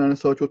እነዚህ አሁን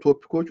ያነሳቸው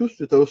ቶፒኮች ውስጥ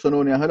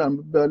የተወሰነውን ያህል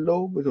አንብቤያለሁ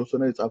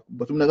በተወሰነ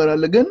የጻፍኩበትም ነገር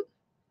አለ ግን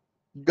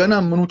ገና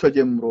ምኑ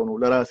ተጀምሮ ነው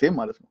ለራሴ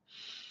ማለት ነው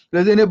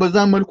ስለዚህ እኔ በዛ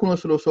መልኩ ነው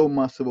ስለ ሰው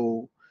ማስበው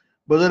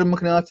በዘር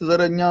ምክንያት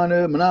ዘረኛ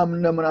ምናምን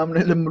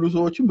ለምሉ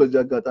ሰዎችን በዚህ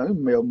አጋጣሚ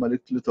ያው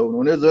ማለት ልተው ነው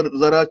እኔ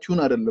ዘራችሁን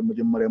አይደለም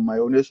መጀመሪያ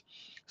ማየውነስ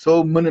ሰው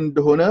ምን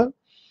እንደሆነ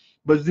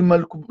በዚህ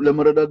መልኩ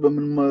ለመረዳት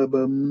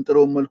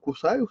በምንጥረው መልኩ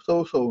ሳይ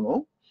ሰው ነው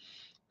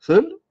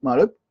ስል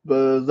ማለት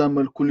በዛ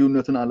መልኩ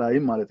ሊዩነትን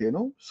አላይም ማለት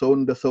ነው ሰው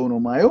እንደ ሰው ነው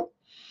ማየው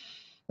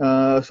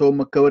ሰው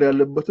መከበር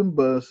ያለበትም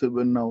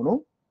በስብናው ነው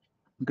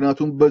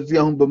ምክንያቱም በዚህ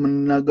አሁን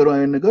በመናገረው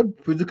አይነት ነገር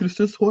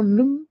ፊዚካሊስት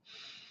ሆንም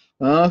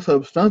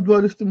ሰብስታንስ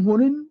ዱዋሊስትም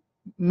ሆነን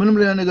ምንም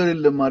ሌላ ነገር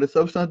የለም ማለት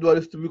ሰብስታንስ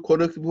ዱዋሊስት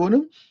ኮሬክት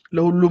ቢሆንም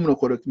ለሁሉም ነው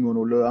ኮሬክት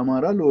የሚሆነው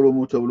ለአማራ ለኦሮሞ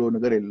ተብሎ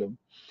ነገር የለም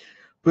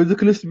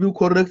ፊዚካሊስት ቢው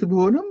ኮሬክት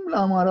ቢሆንም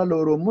ለአማራ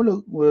ለኦሮሞ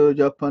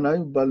ለጃፓናዊ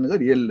ባል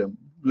ነገር የለም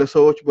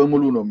ለሰዎች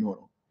በሙሉ ነው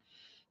የሚሆነው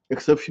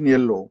ኤክሰፕሽን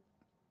የለው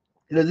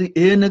ስለዚህ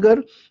ይሄ ነገር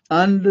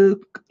አንድ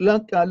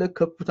ላቅ ያለ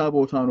ከፍታ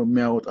ቦታ ነው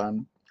የሚያወጣን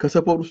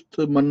ከሰፖርት ውስጥ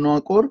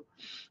መናቆር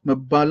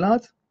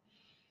መባላት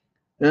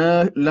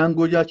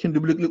ላንጉዌጃችን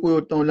ድብልቅልቁ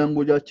የወጣውን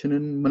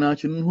ላንጉዌጃችንን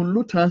ምናችንን ሁሉ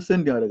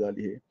ትራንሰንድ ያደርጋል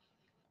ይሄ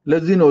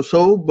ለዚህ ነው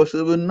ሰው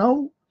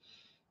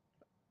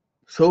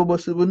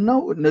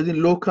በስብናው እነዚህ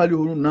ሎካል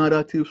የሆኑ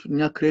ናራቲቭስ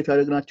እኛ ክሬት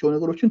ያደረግናቸው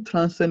ነገሮችን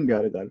ትራንሰንድ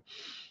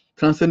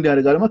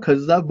ያደርጋል ማለት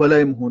ከዛ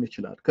በላይ መሆን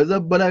ይችላል ከዛ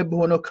በላይ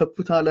በሆነው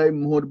ከፍታ ላይ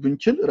መሆን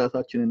ብንችል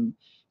ራሳችንን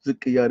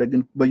ዝቅ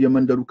ያደርግን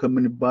በየመንደሩ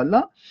ከምንባላ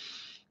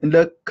እንደ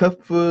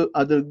ከፍ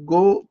አድርጎ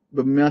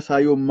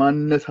በሚያሳየው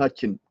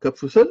ማንነታችን ከፍ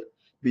ስል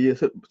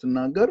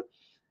በየሰብትናገር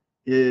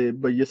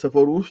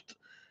በየሰፈሩ ውስጥ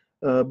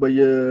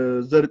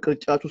በየዘር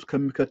ቅርጫት ውስጥ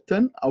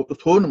ከሚከተን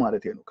አውጥቶን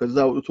ማለት ነው ከዛ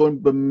አውጥቶን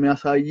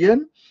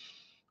በሚያሳየን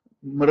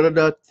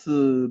መረዳት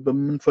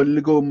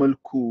በመንፈልገው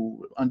መልኩ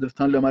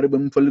አንደርስታንድ ለማድረግ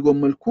በመንፈልገው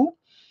መልኩ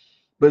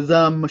በዛ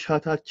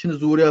መሻታችን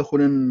ዙሪያ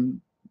ሆነን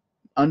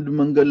አንድ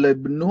መንገድ ላይ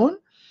ብንሆን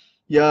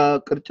ያ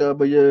ቅርጫ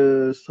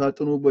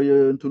በየሳጥኑ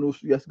በየእንትኑ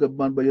ውስጥ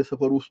ያስገባን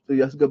በየሰፈሩ ውስጥ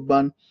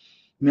ያስገባን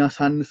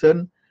የሚያሳንሰን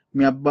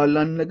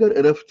የሚያባላን ነገር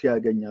እረፍት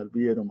ያገኛል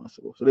ብዬ ነው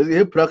ማስበው ስለዚህ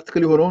ይሄ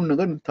ፕራክቲካሊ ሆነውን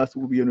ነገር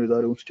ታስቡ ብዬ ነው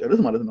ዛሬውን ሲጨርስ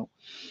ማለት ነው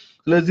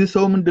ስለዚህ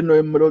ሰው ምንድነው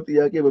የምለው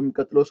ጥያቄ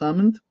በሚቀጥለው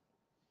ሳምንት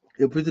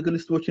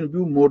የፊዚካሊስቶችን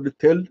ቪው ሞር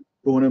ዲቴይልድ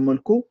በሆነ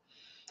መልኩ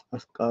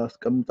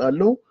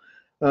አስቀምጣለሁ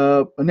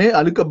እኔ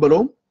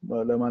አልቀበለውም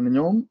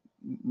ለማንኛውም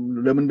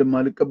ለምን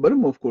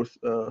እንደማልቀበልም ኦፍ ኮርስ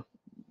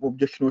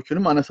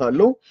ኦብጀክሽኖችንም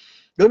አነሳለሁ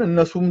ግን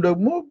እነሱም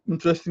ደግሞ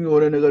ኢንትረስቲንግ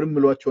የሆነ ነገር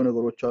ምሏቸው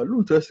ነገሮች አሉ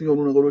ኢንትረስቲንግ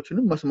የሆኑ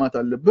ነገሮችንም መስማት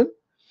አለብን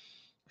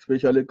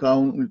ስፔሻሊ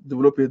ካውን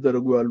ዴቨሎፕ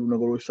የተደረጉ ያሉ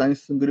ነገሮች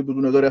ሳይንስ እንግዲህ ብዙ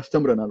ነገር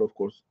ያስተምረናል ኦፍ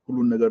ኮርስ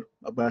ሁሉን ነገር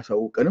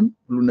ባያሳውቀንም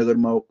ሁሉን ነገር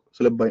ማወቅ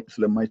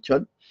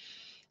ስለማይቻል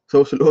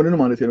ሰው ስለሆነን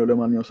ማለት ነው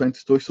ለማንኛውም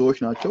ሳይንቲስቶች ሰዎች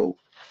ናቸው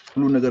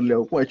ሁሉን ነገር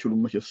ሊያውቁ አይችሉም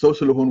ማለት ሰው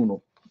ስለሆኑ ነው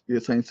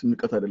የሳይንስ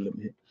ንቀት አይደለም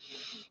ይሄ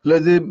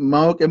ስለዚህ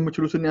ማወቅ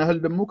የምችሉትን ያህል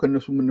ደግሞ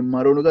ከነሱ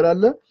ምንማረው ነገር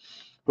አለ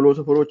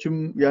ፊሎሶፈሮችም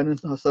ያንን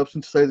ሐሳብ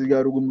ሲንተሳይዝ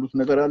ያደርጉ ምሉት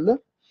ነገር አለ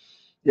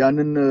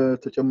ያንን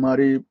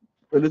ተጨማሪ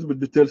እልት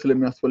በዲቴል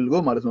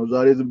ስለሚያስፈልገው ማለት ነው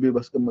ዛሬ ዝም ብዬ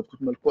ባስቀመጥኩት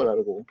መልኩ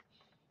አላደርገው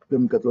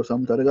በሚቀጥለው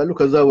ሳምንት አደርጋለሁ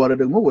ከዛ በኋላ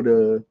ደግሞ ወደ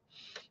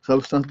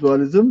ሰብስታንስ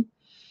ዱዋሊዝም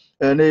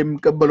እኔ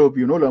የምቀበለው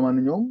ቢዩ ነው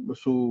ለማንኛውም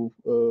እሱ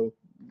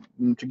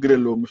ችግር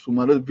የለውም እሱ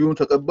ማለት ቢዩን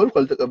ተቀበልኩ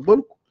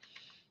አልተቀበልኩ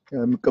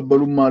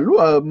የምቀበሉም አሉ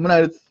ምን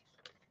አይነት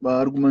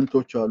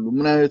አርጉመንቶች አሉ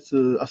ምን አይነት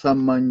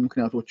አሳማኝ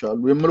ምክንያቶች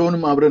አሉ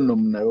የምለውንም አብረን ነው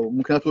የምናየው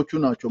ምክንያቶቹ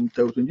ናቸው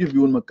የምታዩት እንጂ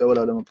ቢዩን መቀበል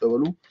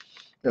አለመቀበሉ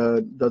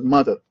doesn't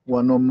matter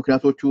ዋናው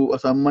ምክንያቶቹ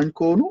አሳማኝ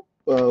ከሆኑ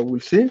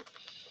we'll see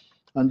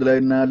አንድ ላይ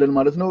እናያለን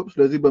ማለት ነው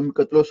ስለዚህ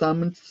በሚቀጥለው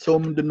ሳምንት ሰው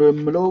ምንድነው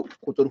የምለው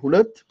ቁጥር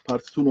 2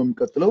 ፓርት 2 ነው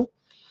የሚቀጥለው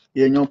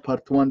የኛው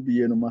ፓርት 1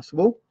 ብዬ ነው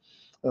ማስበው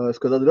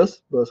እስከዛ ድረስ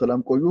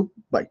በሰላም ቆዩ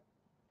ባይ